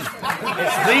these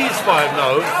 5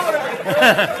 notes.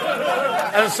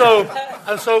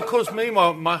 and so of course,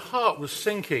 meanwhile, my heart was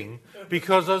sinking,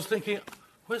 because I was thinking,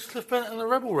 where's Cliff Bennett and the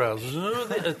Rebel Rousers?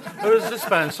 Who is this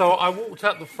band? So I walked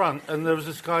out the front, and there was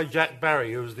this guy, Jack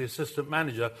Barry, who was the assistant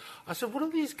manager. I said, what are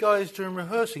these guys doing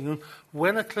rehearsing? And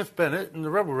when are Cliff Bennett and the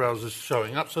Rebel Rousers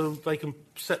showing up so they can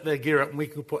set their gear up and we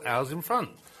can put ours in front?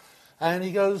 And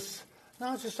he goes, no,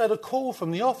 I just had a call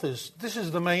from the office. This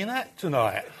is the main act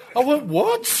tonight. I went,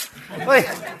 what?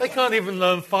 They can't even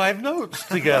learn 5 notes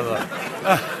together.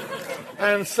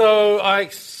 And so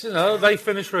they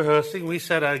finished rehearsing. We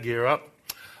set our gear up.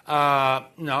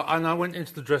 And I went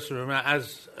into the dressing room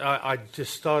as I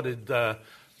just started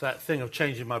that thing of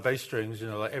changing my bass strings,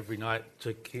 like every night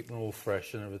to keep them all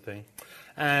fresh and everything.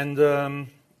 And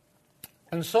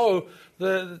so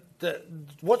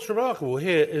what's remarkable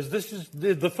here is this is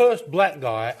the first black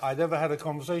guy I'd ever had a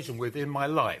conversation with in my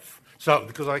life. So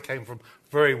because I came from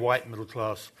very white middle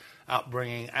class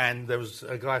upbringing, and there was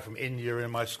a guy from India in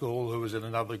my school who was in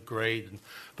another grade,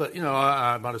 but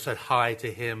I might have said hi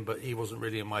to him, but he wasn't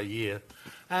really in my year.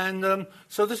 And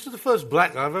so this is the first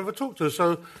black guy I've ever talked to.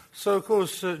 So of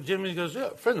course, Jimmy goes,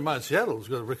 yeah, a friend of mine in Seattle's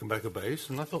got a Rickenbacker bass.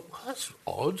 And I thought, well, that's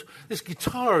odd. This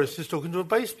guitarist is talking to a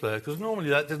bass player, because normally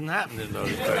that didn't happen in those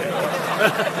days.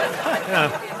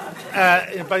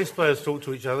 Bass players talk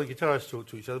to each other, guitarists talk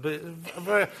to each other.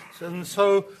 And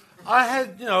so I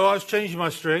was changing my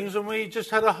strings, and we just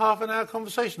had a half-an-hour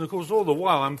conversation. Of course, all the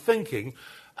while I'm thinking,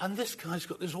 and this guy's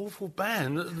got this awful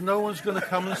band that no one's going to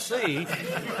come and see.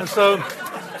 And so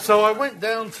I went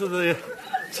down to the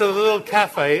little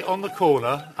cafe on the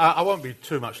corner. I won't be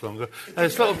too much longer.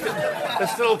 This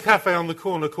little cafe on the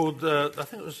corner called, I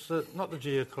think it was not the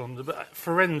Gioconda, but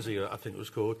Forenzia, I think it was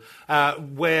called,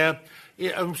 where...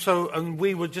 and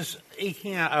we were just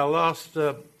eking out our last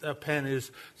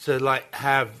pennies to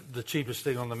have the cheapest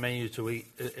thing on the menu to eat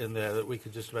in there that we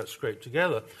could just about scrape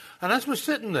together. And as we're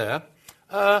sitting there,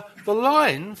 the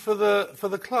line for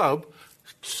the club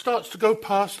starts to go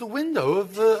past the window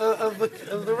of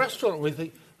the restaurant. We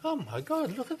think, oh my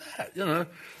God, look at that!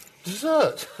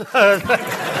 Dessert.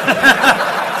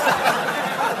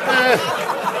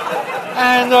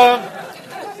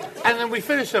 And then we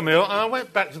finished our meal, and I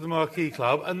went back to the Marquee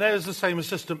Club, and there's the same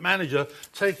assistant manager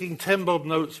taking 10 bob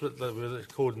notes, what they were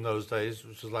called in those days,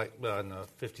 which was like, I don't know,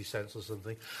 50 cents or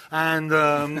something. And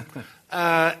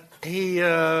he,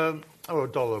 or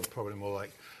 $1 probably more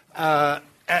like. And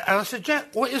I said,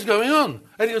 Jack, what is going on?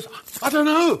 And he goes, I don't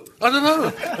know.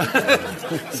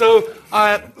 So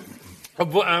I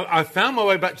found my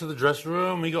way back to the dressing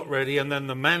room, we got ready, and then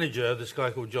the manager, this guy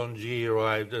called John G.,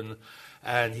 arrived,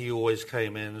 and he always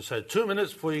came in and said, 2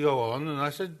 minutes before you go on. And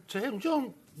I said to him,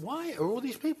 John, why are all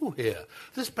these people here?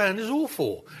 This band is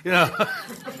awful,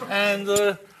 And,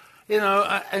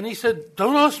 and he said,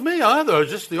 don't ask me either.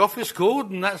 Just the office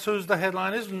called, and that's who the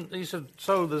headline is. And he said,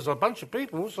 so there's a bunch of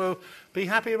people, so be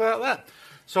happy about that.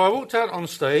 So I walked out on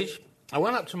stage. I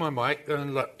went up to my mic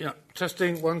and,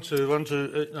 testing, 1, 2, 1,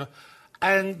 2.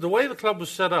 And the way the club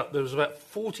was set up, there was about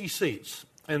 40 seats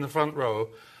in the front row.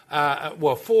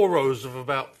 4 rows of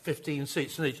about 15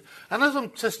 seats in each. And as I'm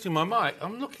testing my mic,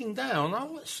 I'm looking down,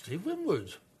 it's Steve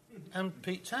Winwood and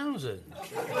Pete Townsend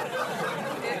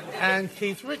and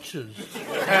Keith Richards.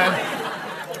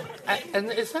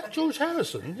 And is that George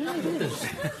Harrison? Yeah, it is.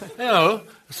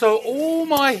 So all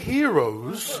my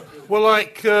heroes were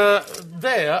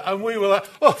there, and we were like,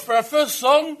 oh, for our first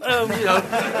song, we'd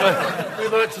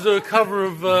like to do a cover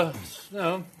of,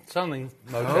 something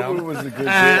Motown. I hope it was a good deal.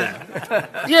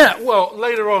 Yeah, well,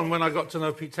 later on when I got to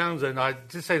know Pete Townsend, I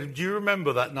just said, do you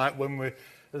remember that night when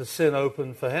the Sin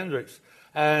opened for Hendrix?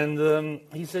 And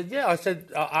he said, yeah.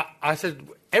 I said,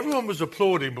 everyone was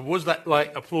applauding, but was that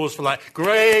like applause for like,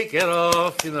 great, get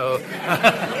off, you know?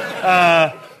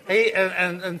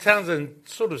 And Townsend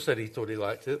sort of said he thought he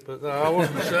liked it, but I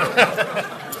wasn't sure.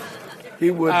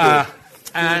 He would.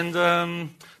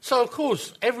 So, of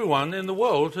course, everyone in the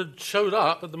world had showed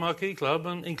up at the Marquee Club,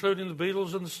 and including the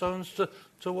Beatles and the Stones,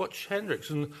 to watch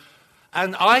Hendrix. And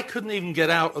I couldn't even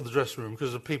get out of the dressing room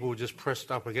because the people were just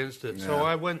pressed up against it. Yeah. So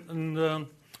I went and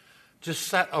just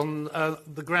sat on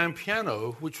the grand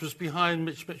piano, which was behind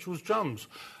Mitch Mitchell's drums,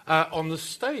 on the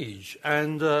stage.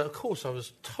 And, of course, I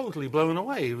was totally blown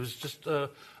away. It was just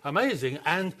amazing.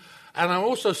 And I'm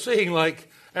also seeing, like,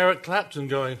 Eric Clapton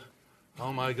going,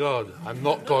 oh, my God, I'm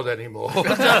not God anymore.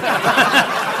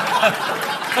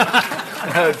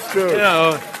 That's true. You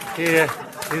know,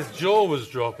 his jaw was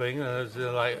dropping, and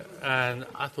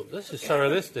I thought, this is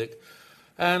surrealistic.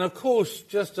 And, of course,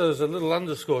 just as a little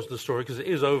underscore to the story, because it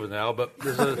is over now, but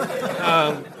there's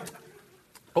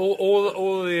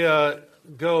all the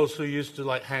girls who used to,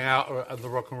 like, hang out at the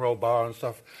rock and roll bar and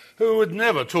stuff, who would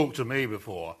never talk to me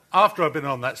before, after I've been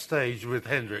on that stage with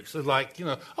Hendrix, they're like, you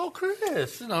know, oh,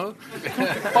 Chris, you know,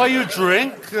 buy you a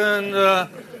drink, and,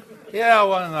 yeah,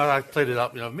 well, and I played it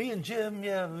up, you know, me and Jim,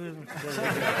 yeah.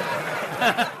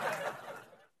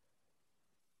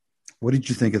 What did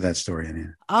you think of that story,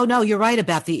 Anita? Oh, no, you're right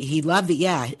about he loved it,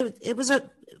 yeah. It was a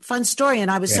fun story,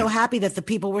 and I was so happy that the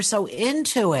people were so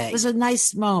into it. It was a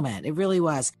nice moment, it really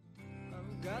was.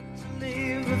 Got to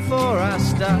leave before I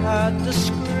start to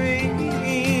scream.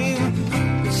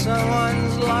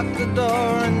 Someone's locked the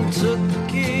door and took the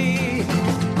key.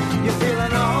 You're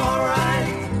feeling alright.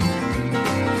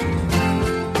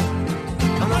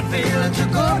 I'm not feeling too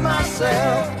good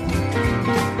myself.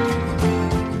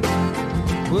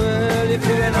 Well, you're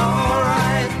feeling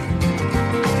alright.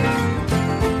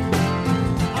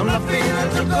 I'm not feeling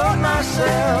too good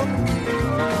myself.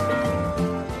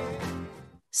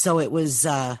 So it was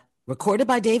recorded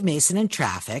by Dave Mason in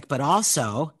Traffic, but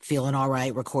also Feeling All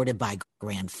Right recorded by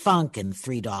Grand Funk and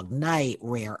Three Dog Night.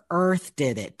 Rare Earth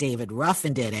did it. David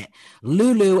Ruffin did it.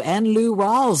 Lulu and Lou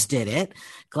Rawls did it.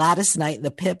 Gladys Knight and the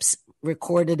Pips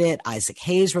recorded it. Isaac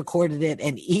Hayes recorded it.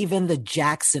 And even the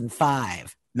Jackson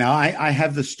 5. Now, I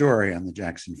have the story on the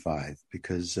Jackson 5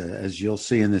 because, as you'll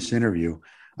see in this interview,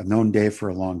 I've known Dave for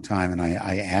a long time, and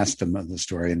I asked him the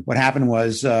story. And what happened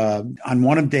was on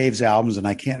one of Dave's albums, and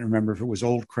I can't remember if it was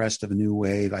Old Crest of a New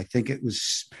Wave. I think it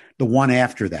was the one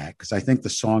after that, because I think the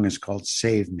song is called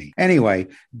Save Me. Anyway,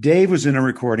 Dave was in a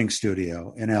recording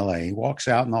studio in L.A. He walks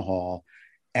out in the hall,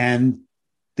 and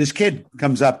this kid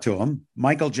comes up to him,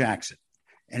 Michael Jackson,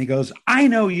 and he goes, I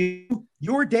know you.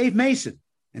 You're Dave Mason.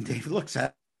 And Dave looks at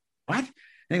him, what? And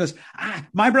he goes,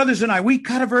 my brothers and I, we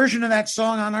cut a version of that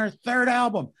song on our third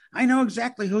album. I know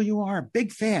exactly who you are.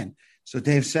 Big fan. So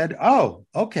Dave said, oh,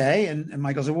 okay. And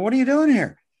Michael said, well, what are you doing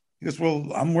here? He goes,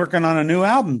 well, I'm working on a new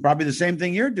album, probably the same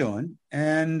thing you're doing.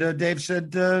 And Dave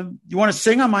said, you want to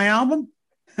sing on my album?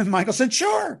 And Michael said,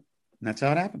 sure. And that's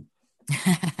how it happened.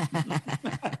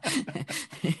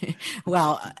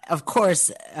 Well, of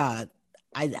course,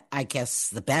 I guess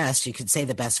the best, you could say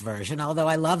the best version, although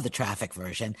I love the Traffic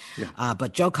version. Yeah.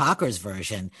 But Joe Cocker's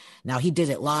version, now he did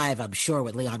it live, I'm sure,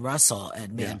 with Leon Russell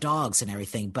and Mad Dogs and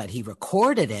everything, but he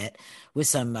recorded it with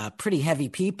some pretty heavy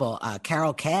people.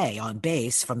 Carol Kay on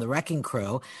bass from the Wrecking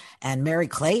Crew, and Mary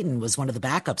Clayton was one of the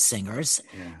backup singers.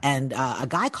 Yeah. And a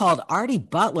guy called Artie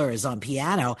Butler is on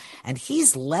piano, and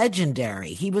he's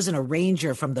legendary. He was an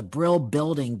arranger from the Brill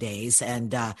Building days,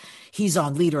 and he's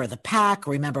on Leader of the Pack,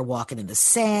 Remember Walking in the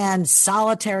Sand,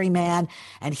 Solitary Man,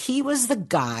 and he was the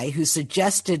guy who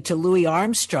suggested to Louis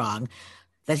Armstrong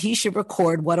that he should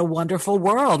record What a Wonderful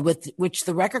World, with which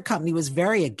the record company was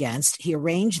very against. He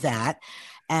arranged that,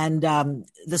 and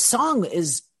the song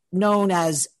is known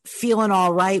as Feeling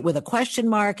All Right with a question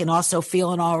mark, and also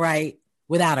Feeling All Right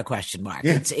without a question mark.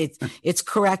 Yeah. It's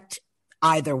correct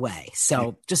either way.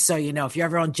 So just so you know, if you're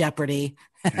ever on Jeopardy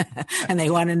and they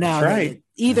want to know, right.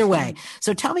 Either way.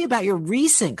 So tell me about your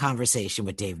recent conversation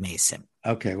with Dave Mason.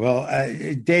 Okay, well,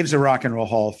 Dave's a Rock and Roll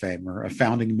Hall of Famer, a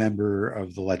founding member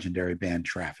of the legendary band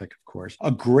Traffic, of course,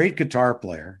 a great guitar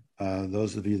player.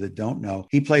 Those of you that don't know,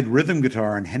 he played rhythm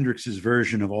guitar in Hendrix's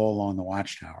version of All Along the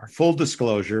Watchtower. Full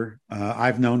disclosure,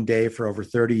 I've known Dave for over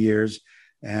 30 years,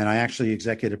 and I actually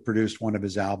executive produced one of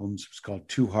his albums. It was called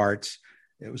Two Hearts.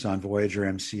 It was on Voyager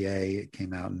MCA. It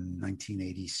came out in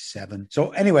 1987.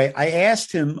 So anyway, I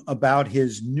asked him about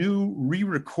his new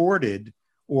re-recorded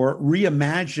or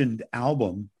reimagined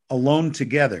album, Alone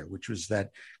Together, which was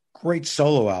that great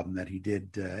solo album that he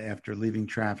did after leaving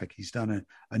Traffic. He's done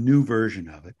a new version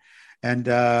of it.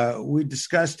 And we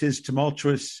discussed his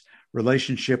tumultuous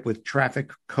relationship with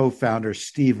Traffic co-founder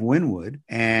Steve Winwood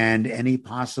and any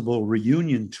possible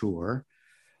reunion tour,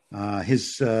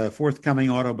 his forthcoming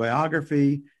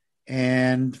autobiography,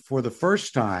 and for the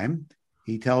first time,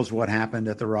 he tells what happened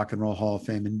at the Rock and Roll Hall of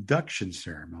Fame induction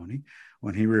ceremony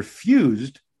when he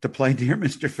refused to play Dear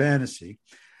Mr. Fantasy.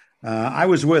 I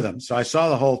was with him, so I saw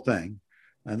the whole thing.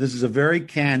 This is a very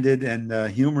candid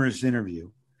and humorous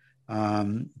interview.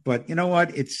 But you know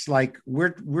what? It's like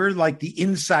we're like the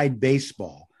inside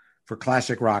baseball for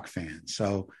classic rock fans.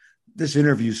 So this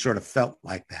interview sort of felt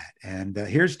like that. And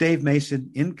here's Dave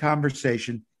Mason in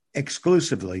conversation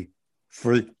exclusively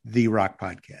for the Rock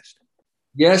Podcast.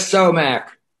 Yes, so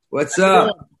Mac, what's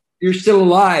up? You're still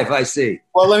alive, I see.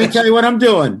 Well, let me tell you what I'm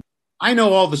doing. I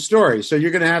know all the stories, so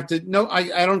you're going to have to. No,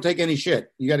 I don't take any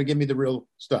shit. You got to give me the real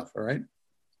stuff. All right?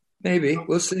 Maybe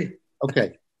we'll see.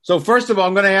 Okay. So first of all,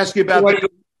 I'm going to ask you about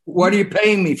what are you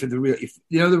paying me for the real?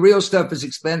 The real stuff is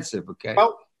expensive. Okay.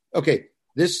 Well, okay.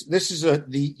 This is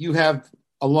you have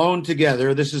Alone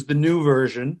Together. This is the new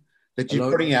version that you're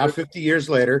putting out 50 years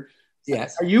later.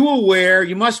 Yes. Are you aware?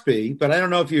 You must be, but I don't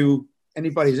know if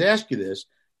anybody's asked you this.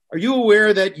 Are you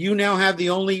aware that you now have the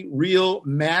only real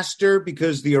master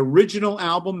because the original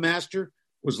album master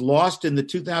was lost in the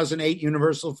 2008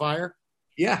 Universal fire?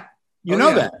 Yeah. You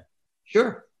know that? Sure.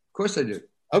 Of course I do.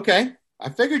 Okay. I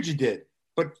figured you did.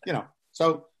 But,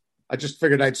 so I just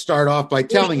figured I'd start off by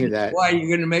telling you that. Why, are you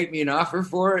going to make me an offer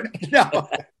for it? No.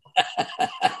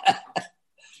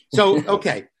 So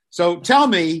tell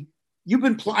me,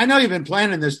 I know you've been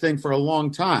planning this thing for a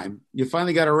long time. You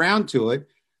finally got around to it.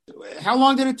 How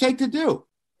long did it take to do?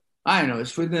 I don't know.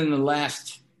 It's within the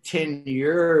last 10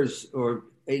 years or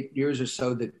 8 years or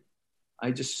so that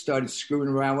I just started screwing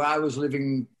around. Well, I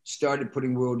started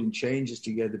putting World in Changes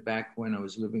together back when I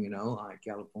was living in Ojai,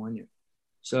 California.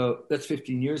 So that's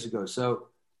 15 years ago. So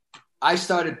I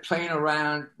started playing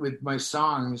around with my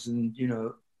songs and,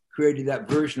 created that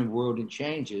version of World in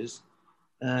Changes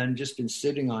and just been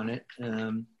sitting on it.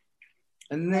 And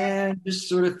then just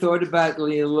sort of thought about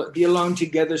the Alone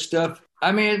Together stuff.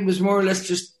 I mean, it was more or less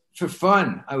just for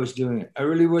fun I was doing it. I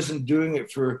really wasn't doing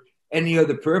it for any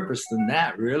other purpose than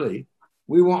that, really.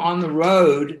 We were on the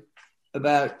road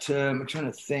about, I'm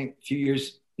trying to think, a few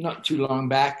years, not too long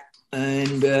back,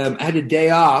 and I had a day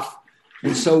off.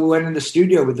 And so we went in the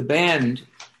studio with the band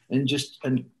and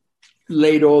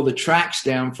laid all the tracks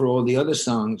down for all the other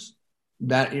songs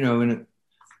that,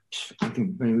 I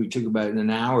think maybe we took about an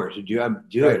hour to do it. I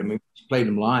mean, we played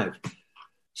them live.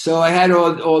 So I had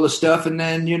all the stuff, and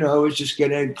then, it was just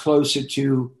getting closer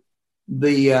to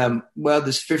the,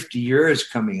 there's 50 years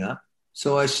coming up.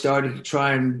 So I started to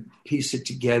try and piece it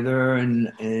together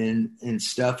and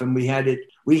stuff. And we had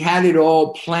it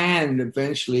all planned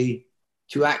eventually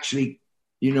to actually,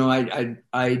 did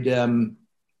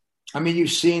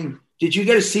you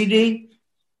get a CD?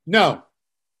 No,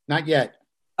 not yet.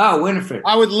 Oh, Winifred.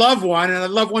 I would love one, and I'd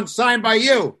love one signed by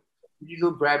you. You go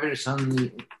grab it or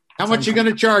something. How much are you going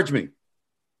to charge me?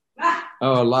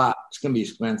 Oh, a lot. It's going to be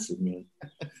expensive, man.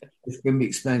 It's going to be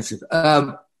expensive.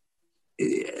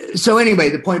 So anyway,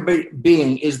 the point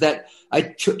being is that we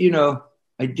actually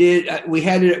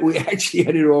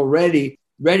had it all ready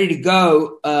to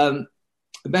go.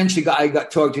 Eventually I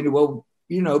got talked into, put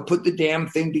the damn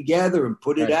thing together and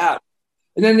put it out.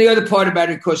 And then the other part about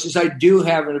it, of course, is I do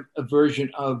have a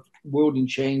version of World in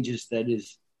Changes that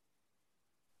is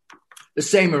the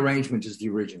same arrangement as the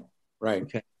original. Right.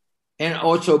 Okay. And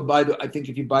also I think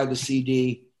if you buy the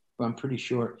CD, I'm pretty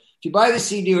sure, if you buy the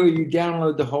CD or you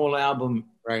download the whole album,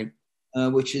 right,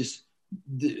 which is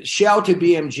Shelter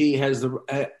BMG has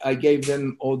I gave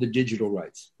them all the digital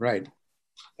rights. Right.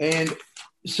 And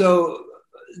so,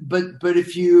 but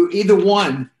if you, either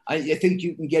one, I think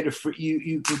you can get a free,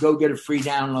 you can go get a free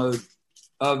download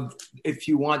of, if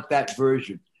you want that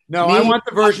version. No, I want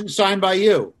the version signed by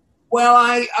you. Well,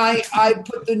 I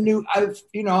put the new,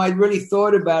 I really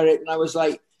thought about it, and I was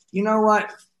like, you know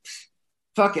what?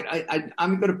 Fuck it.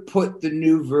 I'm going to put the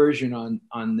new version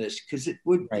on this because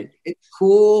it's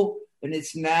cool and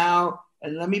it's now,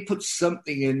 and let me put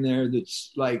something in there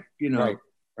that's like, right.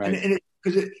 And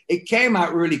because it came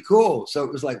out really cool. So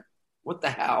it was like, what the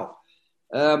hell?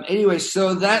 Anyway,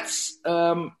 so that's,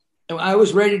 I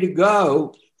was ready to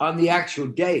go on the actual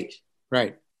date.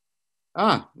 Right.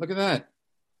 Ah, look at that.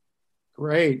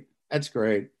 Great. That's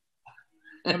great.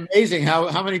 Amazing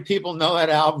how many people know that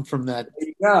album from that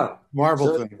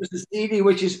Marvel thing. There's the CD,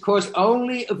 which is, of course,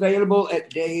 only available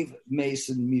at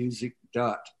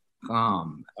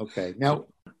DaveMasonMusic.com. Okay. Now,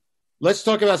 let's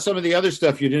talk about some of the other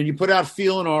stuff you did. You put out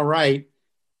Feeling All Right.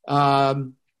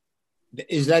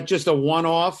 Is that just a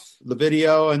one-off, the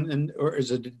video, and or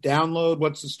is it a download?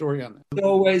 What's the story on that?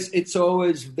 It's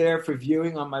always there for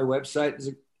viewing on my website.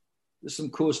 There's some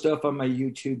cool stuff on my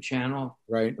YouTube channel.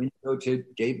 Right. When you go to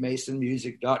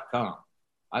DaveMasonMusic.com.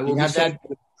 I will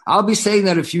I'll be saying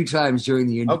that a few times during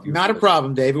the interview. Oh, not a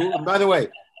problem, David. And by the way,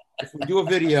 if we do a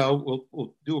video,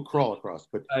 we'll do a crawl across.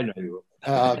 But I know you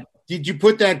will. Did you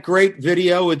put that great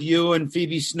video with you and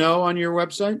Phoebe Snow on your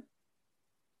website?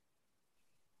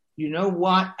 You know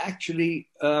what? Actually,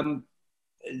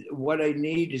 what I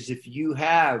need is if you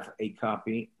have a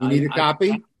copy. You need a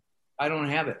copy? I don't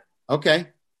have it. Okay.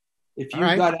 If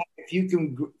you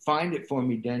can find it for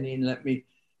me, Denny,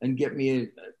 and get me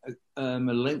a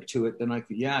link to it, then I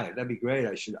could. Yeah, that'd be great.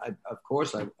 Of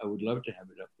course, I would love to have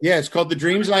it up there. Yeah, it's called The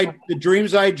Dreams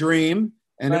I Dream.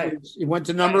 And right. it went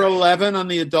to number 11 on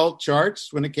the adult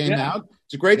charts when it came out.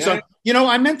 It's a great song. You know,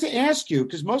 I meant to ask you,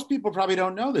 because most people probably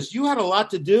don't know this. You had a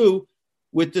lot to do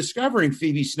with discovering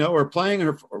Phoebe Snow or playing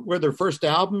her with her first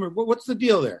album. Or what's the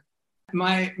deal there?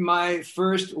 My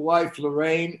first wife,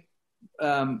 Lorraine,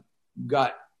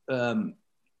 got turned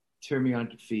me on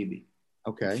to Phoebe.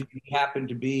 Okay. She happened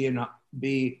to be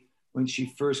when she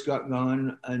first got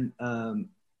going and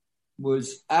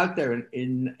was out there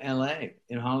in L.A.,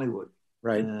 in Hollywood.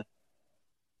 Right.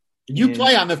 You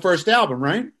play on the first album,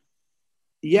 right?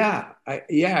 Yeah.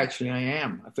 Actually, I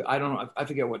am. I don't know. I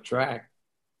forget what track.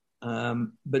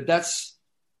 But that's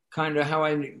kind of how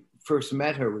I first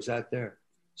met her, was out there.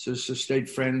 So stayed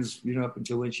friends, up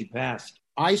until when she passed.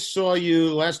 Last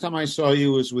time I saw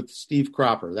you was with Steve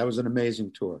Cropper. That was an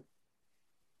amazing tour.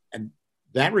 And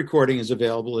that recording is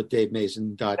available at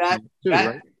DaveMason.com too,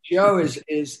 right? Show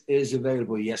is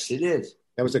available. Yes, it is.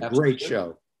 That was a great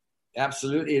show.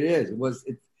 Absolutely, it is.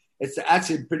 It's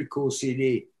actually a pretty cool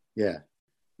CD. Yeah.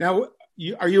 Now,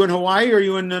 are you in Hawaii or are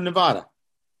you in Nevada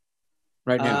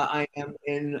right now? I am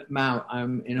in Maui.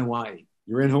 I'm in Hawaii.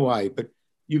 You're in Hawaii, but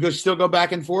you still go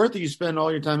back and forth, or you spend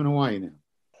all your time in Hawaii now?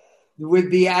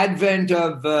 With the advent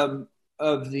of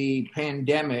the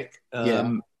pandemic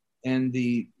and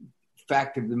the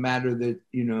fact of the matter that,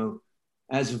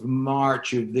 as of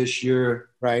March of this year,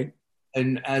 right,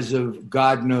 and as of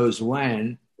God knows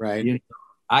when, right,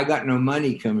 I got no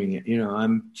money coming in.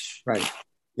 I'm right.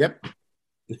 Yep.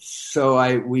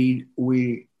 So we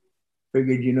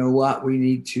figured, you know what, we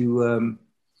need to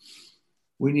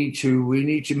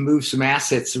move some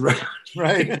assets around,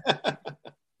 right.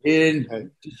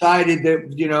 And decided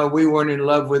that, we weren't in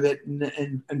love with it.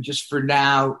 And just for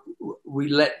now, we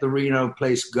let the Reno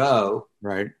place go.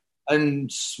 Right.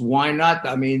 And why not?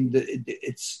 I mean,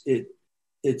 it's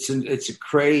a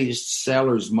crazed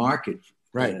seller's market.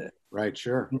 Right. Right.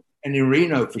 Sure. And in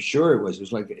Reno, for sure, it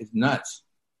was like, it's nuts.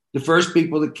 The first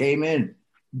people that came in,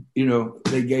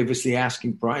 they gave us the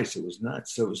asking price. It was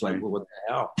nuts. So it was like, well, what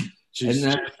the hell? Jeez. And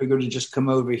then I figured to just come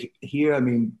over here. I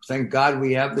mean, thank God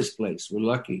we have this place. We're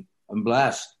lucky. I'm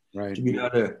blessed to be able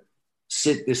to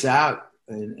sit this out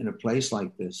in a place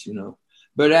like this,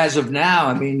 But as of now,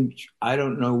 I mean, I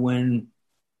don't know when,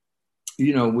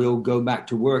 we'll go back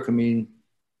to work. I mean,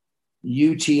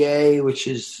 UTA, which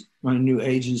is my new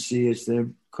agency, is they're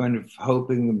kind of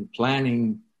hoping and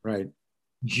planning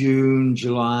June,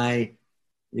 July,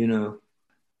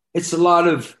 It's a lot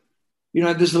of,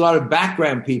 there's a lot of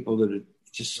background people that are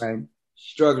just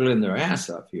struggling their ass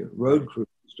off here. Road crews,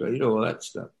 all that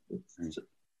stuff.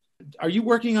 Are you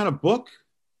working on a book?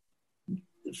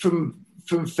 From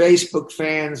Facebook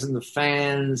fans and the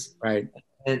fans,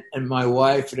 and my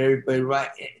wife and everybody,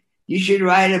 you should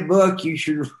write a book. You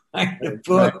should write a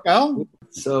book. Well,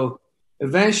 so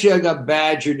eventually I got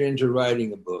badgered into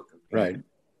writing a book. Okay? Right.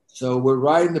 So we're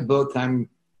writing the book. I'm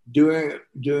doing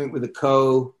it with a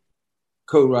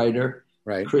co-writer,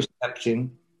 Chris Epting.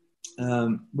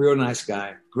 Real nice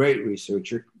guy, great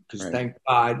researcher. Because thank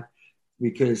God,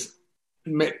 because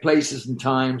places and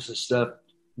times and stuff,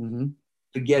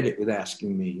 forget it with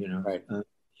asking me. Right.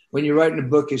 When you're writing a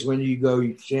book is when you go,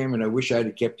 Sam, I wish I'd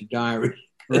have kept a diary.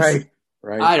 Right.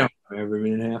 I don't remember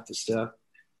even half the stuff.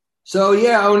 So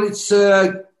and it's.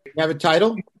 You have a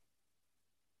title?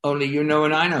 Only you know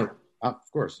and I know. Of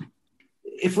course.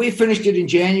 If we finished it in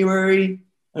January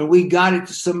and we got it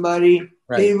to somebody,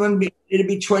 it'd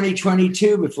be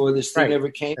 2022 before this thing ever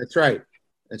came. That's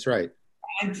right.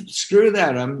 And screw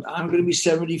that. I'm going to be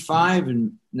 75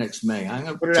 in next May. I'm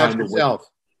going to put it out yourself.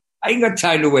 I ain't got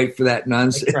time to wait for that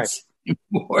nonsense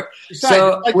anymore. Besides,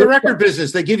 so, like the record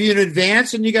business, they give you an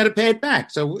advance and you got to pay it back.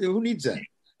 So who needs that?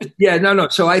 Yeah, no.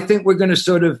 So I think we're going to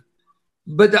sort of,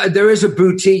 but there is a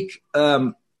boutique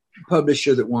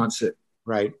publisher that wants it.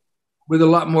 Right. With a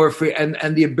lot more free and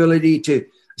the ability to,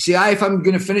 if I'm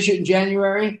going to finish it in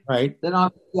January, right, then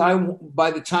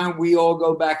by the time we all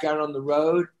go back out on the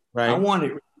road, right, I want it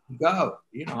to go.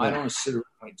 You know, I don't want to sit around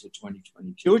until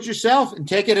 2022. Do it yourself and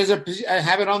take it as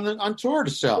have it on tour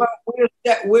to sell.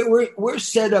 Well, we're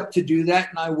set up to do that,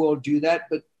 and I will do that.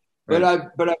 But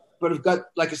I've got,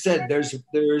 like I said,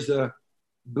 there's a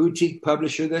boutique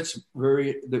publisher that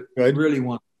really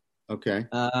wants. Okay.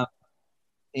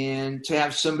 And to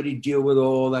have somebody deal with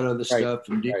all that other stuff,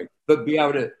 but be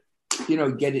able to,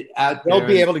 get it out there. They'll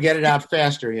be able to get it out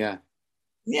faster. Yeah.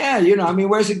 Yeah. I mean,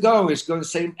 where's it going? It's going to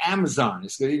say Amazon.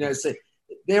 It's going to,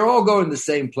 they're all going the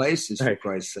same places, for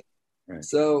Christ's sake. Right.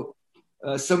 So,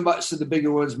 so the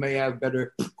bigger ones may have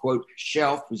better, quote,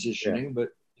 shelf positioning, but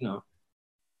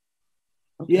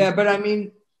Okay. Yeah, but I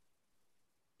mean,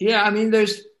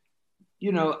 there's,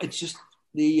 it's just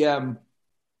the,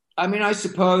 I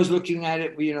suppose looking at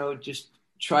it, just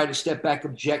try to step back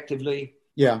objectively.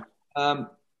 Yeah.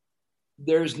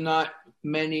 There's not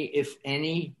many, if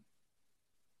any,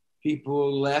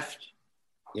 people left.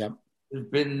 Yep. Who've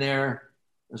been there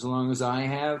as long as I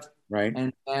have. Right.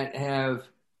 And that have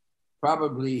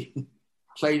probably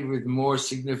played with more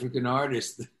significant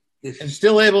artists. And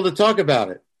still able to talk about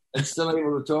it. And still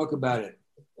able to talk about it.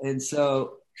 And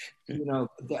so,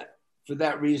 for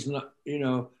that reason,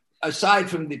 aside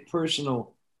from the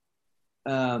personal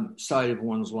side of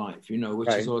one's life, which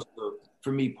is also,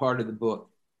 for me, part of the book.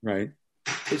 Right.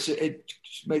 It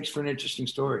makes for an interesting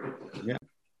story. Yeah.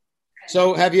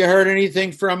 So have you heard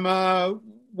anything from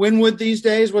Winwood these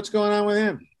days? What's going on with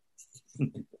him?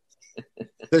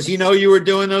 Does he know you were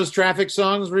doing those Traffic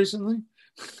songs recently?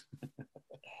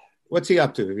 What's he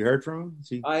up to? Have you heard from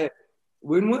him?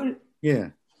 Winwood?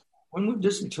 Yeah. Winwood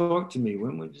doesn't talk to me.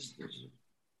 Winwood just...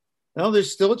 Well,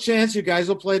 there's still a chance you guys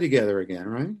will play together again,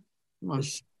 right? Come on. I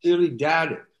sincerely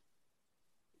doubt it.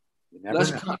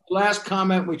 Last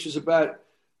comment, which was about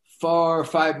 4 or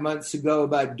 5 months ago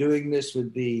about doing this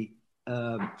with the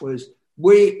was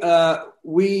we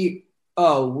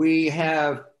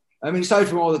have, aside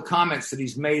from all the comments that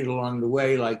he's made along the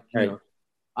way, like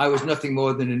I was nothing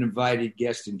more than an invited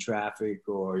guest in Traffic,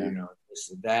 or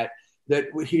this and that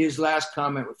his last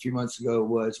comment a few months ago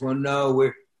was, well,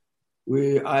 no,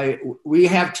 we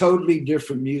have totally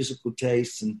different musical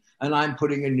tastes, and I'm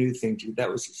putting a new thing to it.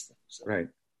 That was his thing. So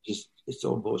just, it's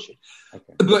all bullshit.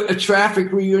 Okay. But a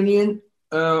Traffic reunion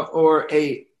or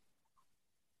a...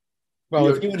 Well,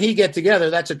 if you and he get together,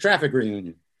 that's a Traffic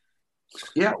reunion.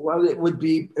 Yeah, well, it would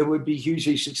be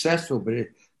hugely successful,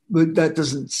 but that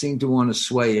doesn't seem to want to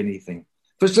sway anything.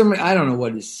 For some reason, I don't know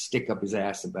what his stick up his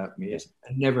ass about me is.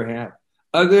 I never have.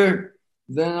 Other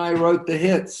than I wrote the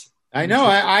hits. I know.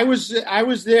 I was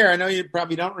there. I know you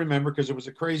probably don't remember because it was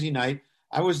a crazy night.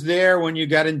 I was there when you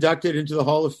got inducted into the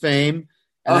Hall of Fame.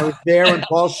 And I was there when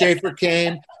Paul Shaffer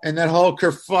came and that whole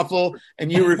kerfuffle,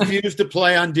 and you refused to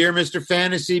play on Dear Mr.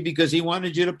 Fantasy because he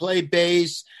wanted you to play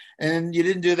bass, and you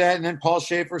didn't do that. And then Paul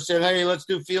Shaffer said, hey, let's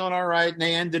do Feeling All Right. And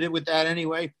they ended it with that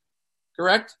anyway.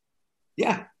 Correct?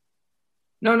 Yeah.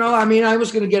 No. I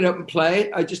was going to get up and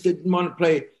play. I just didn't want to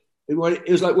play. It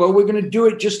was like, well, we're going to do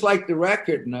it just like the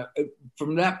record. And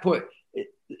from that point,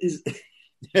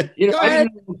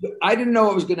 I didn't know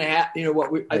what was going to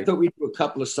happen. I thought we'd do a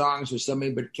couple of songs or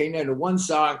something, but it came down to one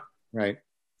song. Right.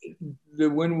 The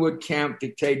Winwood camp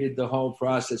dictated the whole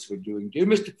process we're doing. Dear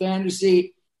Mr.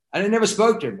 Fantasy, and I never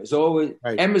spoke to him. It was always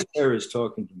emissaries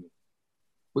talking to me.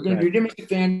 We're going to do Dear Mr.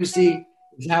 Fantasy.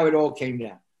 Is how it all came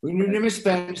down. We're going to do Dear Mr.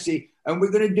 Fantasy, and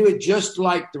we're going to do it just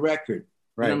like the record.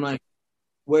 Right. And I'm like,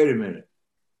 wait a minute.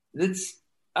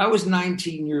 I was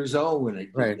 19 years old when I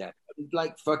did that.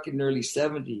 Like fucking nearly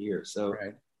 70 years, so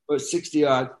or 60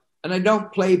 odd, and I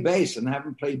don't play bass, and I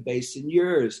haven't played bass in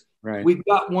years. Right. We've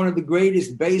got one of the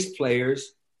greatest bass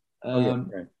players. I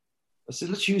said,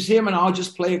 let's use him, and I'll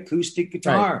just play acoustic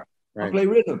guitar. Right. I'll play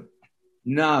rhythm.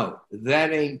 No,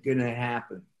 that ain't gonna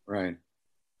happen. Right.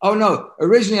 Oh no.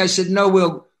 Originally I said, no,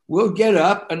 we'll get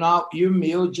up, and you and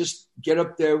me will just get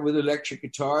up there with electric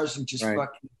guitars and just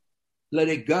fucking let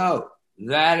it go.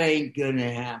 That ain't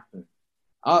gonna happen.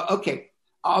 Okay,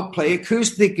 I'll play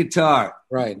acoustic guitar.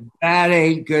 Right. That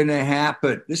ain't gonna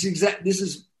happen. This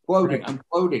is quoting. Right. I'm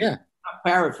quoting. Yeah. I'm not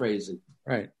paraphrasing.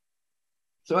 Right.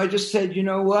 So I just said, you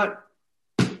know what?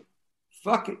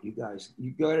 Fuck it, you guys.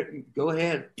 You go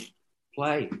ahead,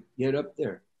 play, get up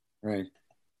there. Right.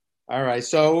 All right.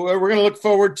 So we're going to look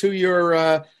forward to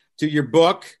your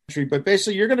book, but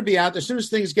basically you're going to be out there as soon as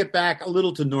things get back a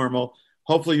little to normal.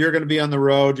 Hopefully you're going to be on the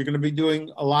road. You're going to be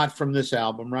doing a lot from this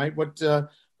album, right?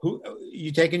 Who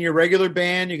you taking your regular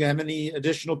band? You have any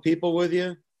additional people with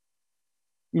you?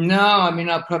 No, I mean,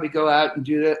 I'll probably go out and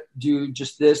do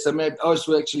just this. I mean, I was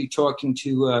actually talking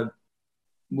to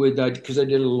because I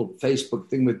did a little Facebook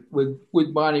thing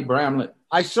with Bonnie Bramlett.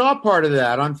 I saw part of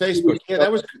that on Facebook. Yeah,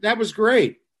 that was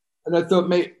great. And I thought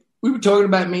we were talking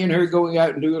about me and her going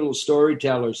out and doing a little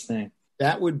storytellers thing.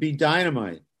 That would be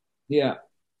dynamite. Yeah.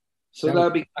 So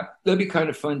that'd be kind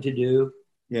of fun to do.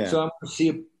 Yeah. So I'm going to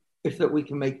see if that we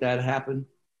can make that happen.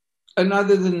 And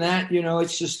other than that,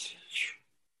 it's just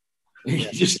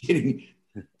just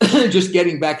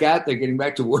getting back out there, getting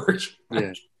back to work.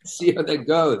 Yeah. See how that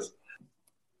goes.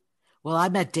 Well, I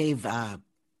met Dave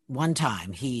one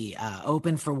time. He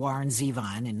opened for Warren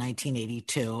Zevon in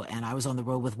 1982, and I was on the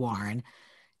road with Warren,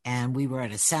 and we were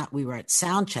at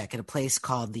sound check at a place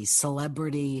called the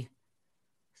Celebrity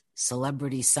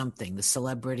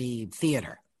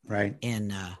Theater, right,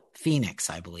 in Phoenix,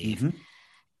 I believe. Mm-hmm.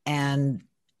 And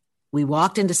we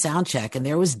walked into sound check, and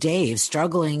there was Dave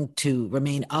struggling to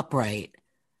remain upright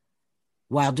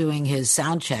while doing his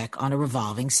sound check on a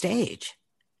revolving stage.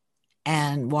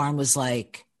 And Warren was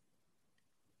like,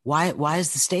 why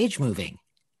is the stage moving?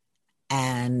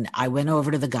 And I went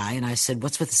over to the guy and I said,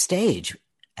 what's with the stage?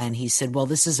 And he said, well,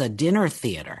 this is a dinner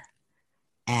theater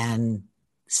and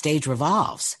stage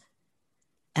revolves.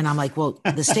 And I'm like, well,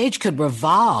 the stage could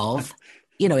revolve,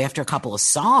 after a couple of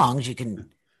songs, you can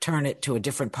turn it to a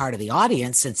different part of the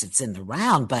audience since it's in the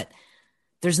round, but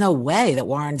there's no way that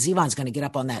Warren Zevon's going to get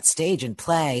up on that stage and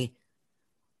play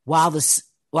while it's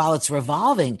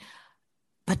revolving.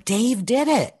 But Dave did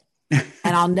it.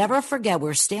 And I'll never forget, we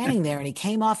were standing there and he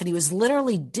came off and he was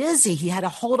literally dizzy. He had to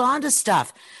hold on to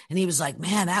stuff. And he was like,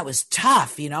 man, that was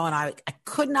tough, and I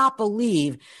could not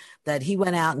believe that he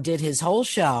went out and did his whole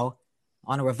show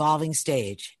on a revolving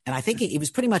stage. And I think he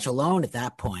was pretty much alone at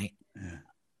that point,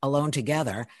 alone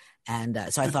together. And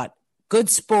so I thought, good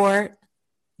sport,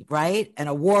 right? And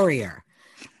a warrior.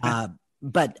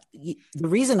 But the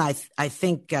reason I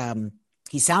think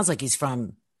he sounds like he's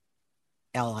from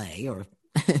L.A. or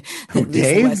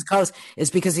the West Coast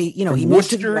is because he moved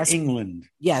to the US, England.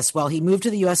 Yes, well, he moved to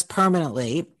the U.S.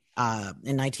 permanently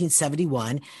in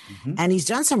 1971, and he's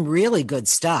done some really good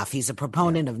stuff. He's a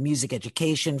proponent of music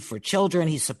education for children.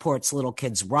 He supports Little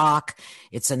Kids Rock.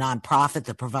 It's a nonprofit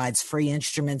that provides free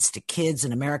instruments to kids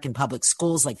in American public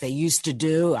schools like they used to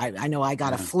do. I know I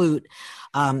got a flute.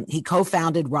 He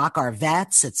co-founded Rock Our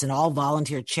Vets. It's an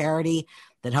all-volunteer charity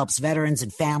that helps veterans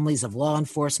and families of law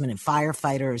enforcement and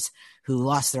firefighters who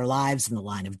lost their lives in the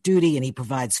line of duty. And he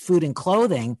provides food and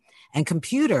clothing and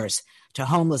computers to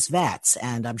homeless vets.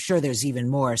 And I'm sure there's even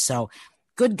more. So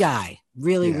good guy,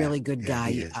 really good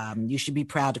guy. You should be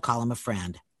proud to call him a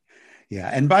friend. Yeah.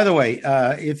 And by the way,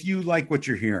 if you like what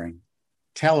you're hearing,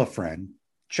 tell a friend,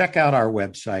 check out our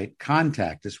website,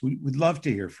 contact us. We'd love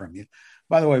to hear from you.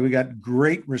 By the way, we got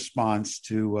great response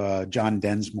to John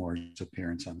Densmore's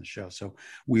appearance on the show. So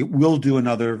we will do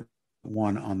another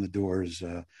one on the Doors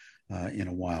in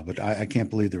a while, but I can't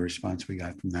believe the response we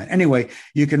got from that. Anyway,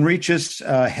 you can reach us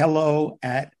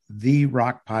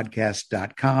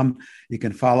hello@therockpodcast.com. You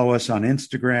can follow us on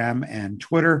Instagram and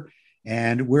Twitter,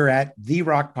 and we're at The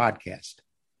Rock Podcast.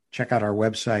 Check out our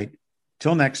website.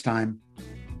 Till next time.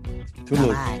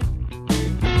 Toodaloo. Bye.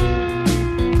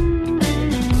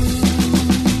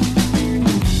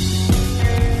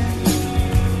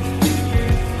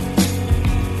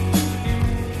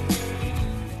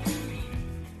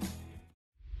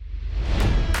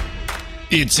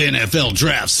 It's NFL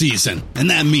draft season, and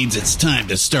that means it's time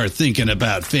to start thinking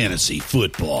about fantasy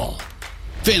football.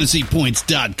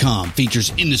 FantasyPoints.com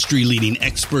features industry-leading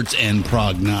experts and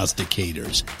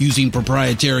prognosticators using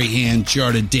proprietary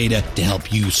hand-charted data to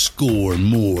help you score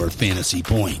more fantasy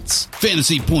points.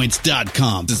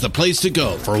 FantasyPoints.com is the place to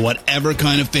go for whatever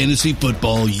kind of fantasy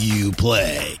football you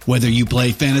play. Whether you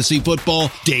play fantasy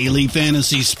football, daily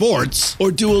fantasy sports,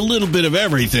 or do a little bit of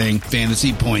everything,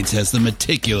 Fantasy Points has the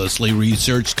meticulously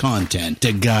researched content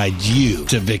to guide you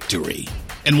to victory.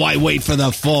 And why wait for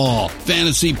the fall?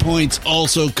 Fantasy Points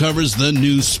also covers the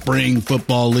new spring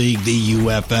football league, the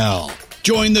UFL.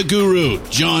 Join the guru,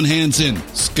 John Hansen,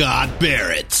 Scott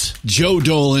Barrett, Joe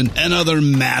Dolan, and other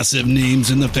massive names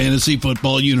in the fantasy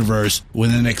football universe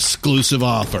with an exclusive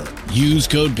offer. Use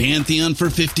code Pantheon for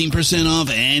 15% off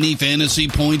any Fantasy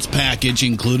Points package,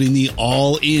 including the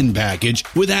all-in package,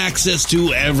 with access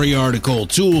to every article,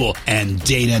 tool, and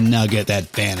data nugget that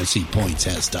Fantasy Points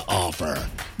has to offer.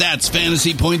 That's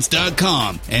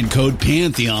FantasyPoints.com and code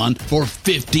Pantheon for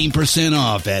 15%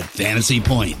 off at Fantasy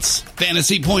Points.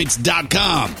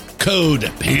 FantasyPoints.com,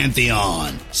 code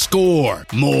Pantheon. Score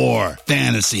more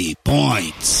fantasy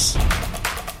points.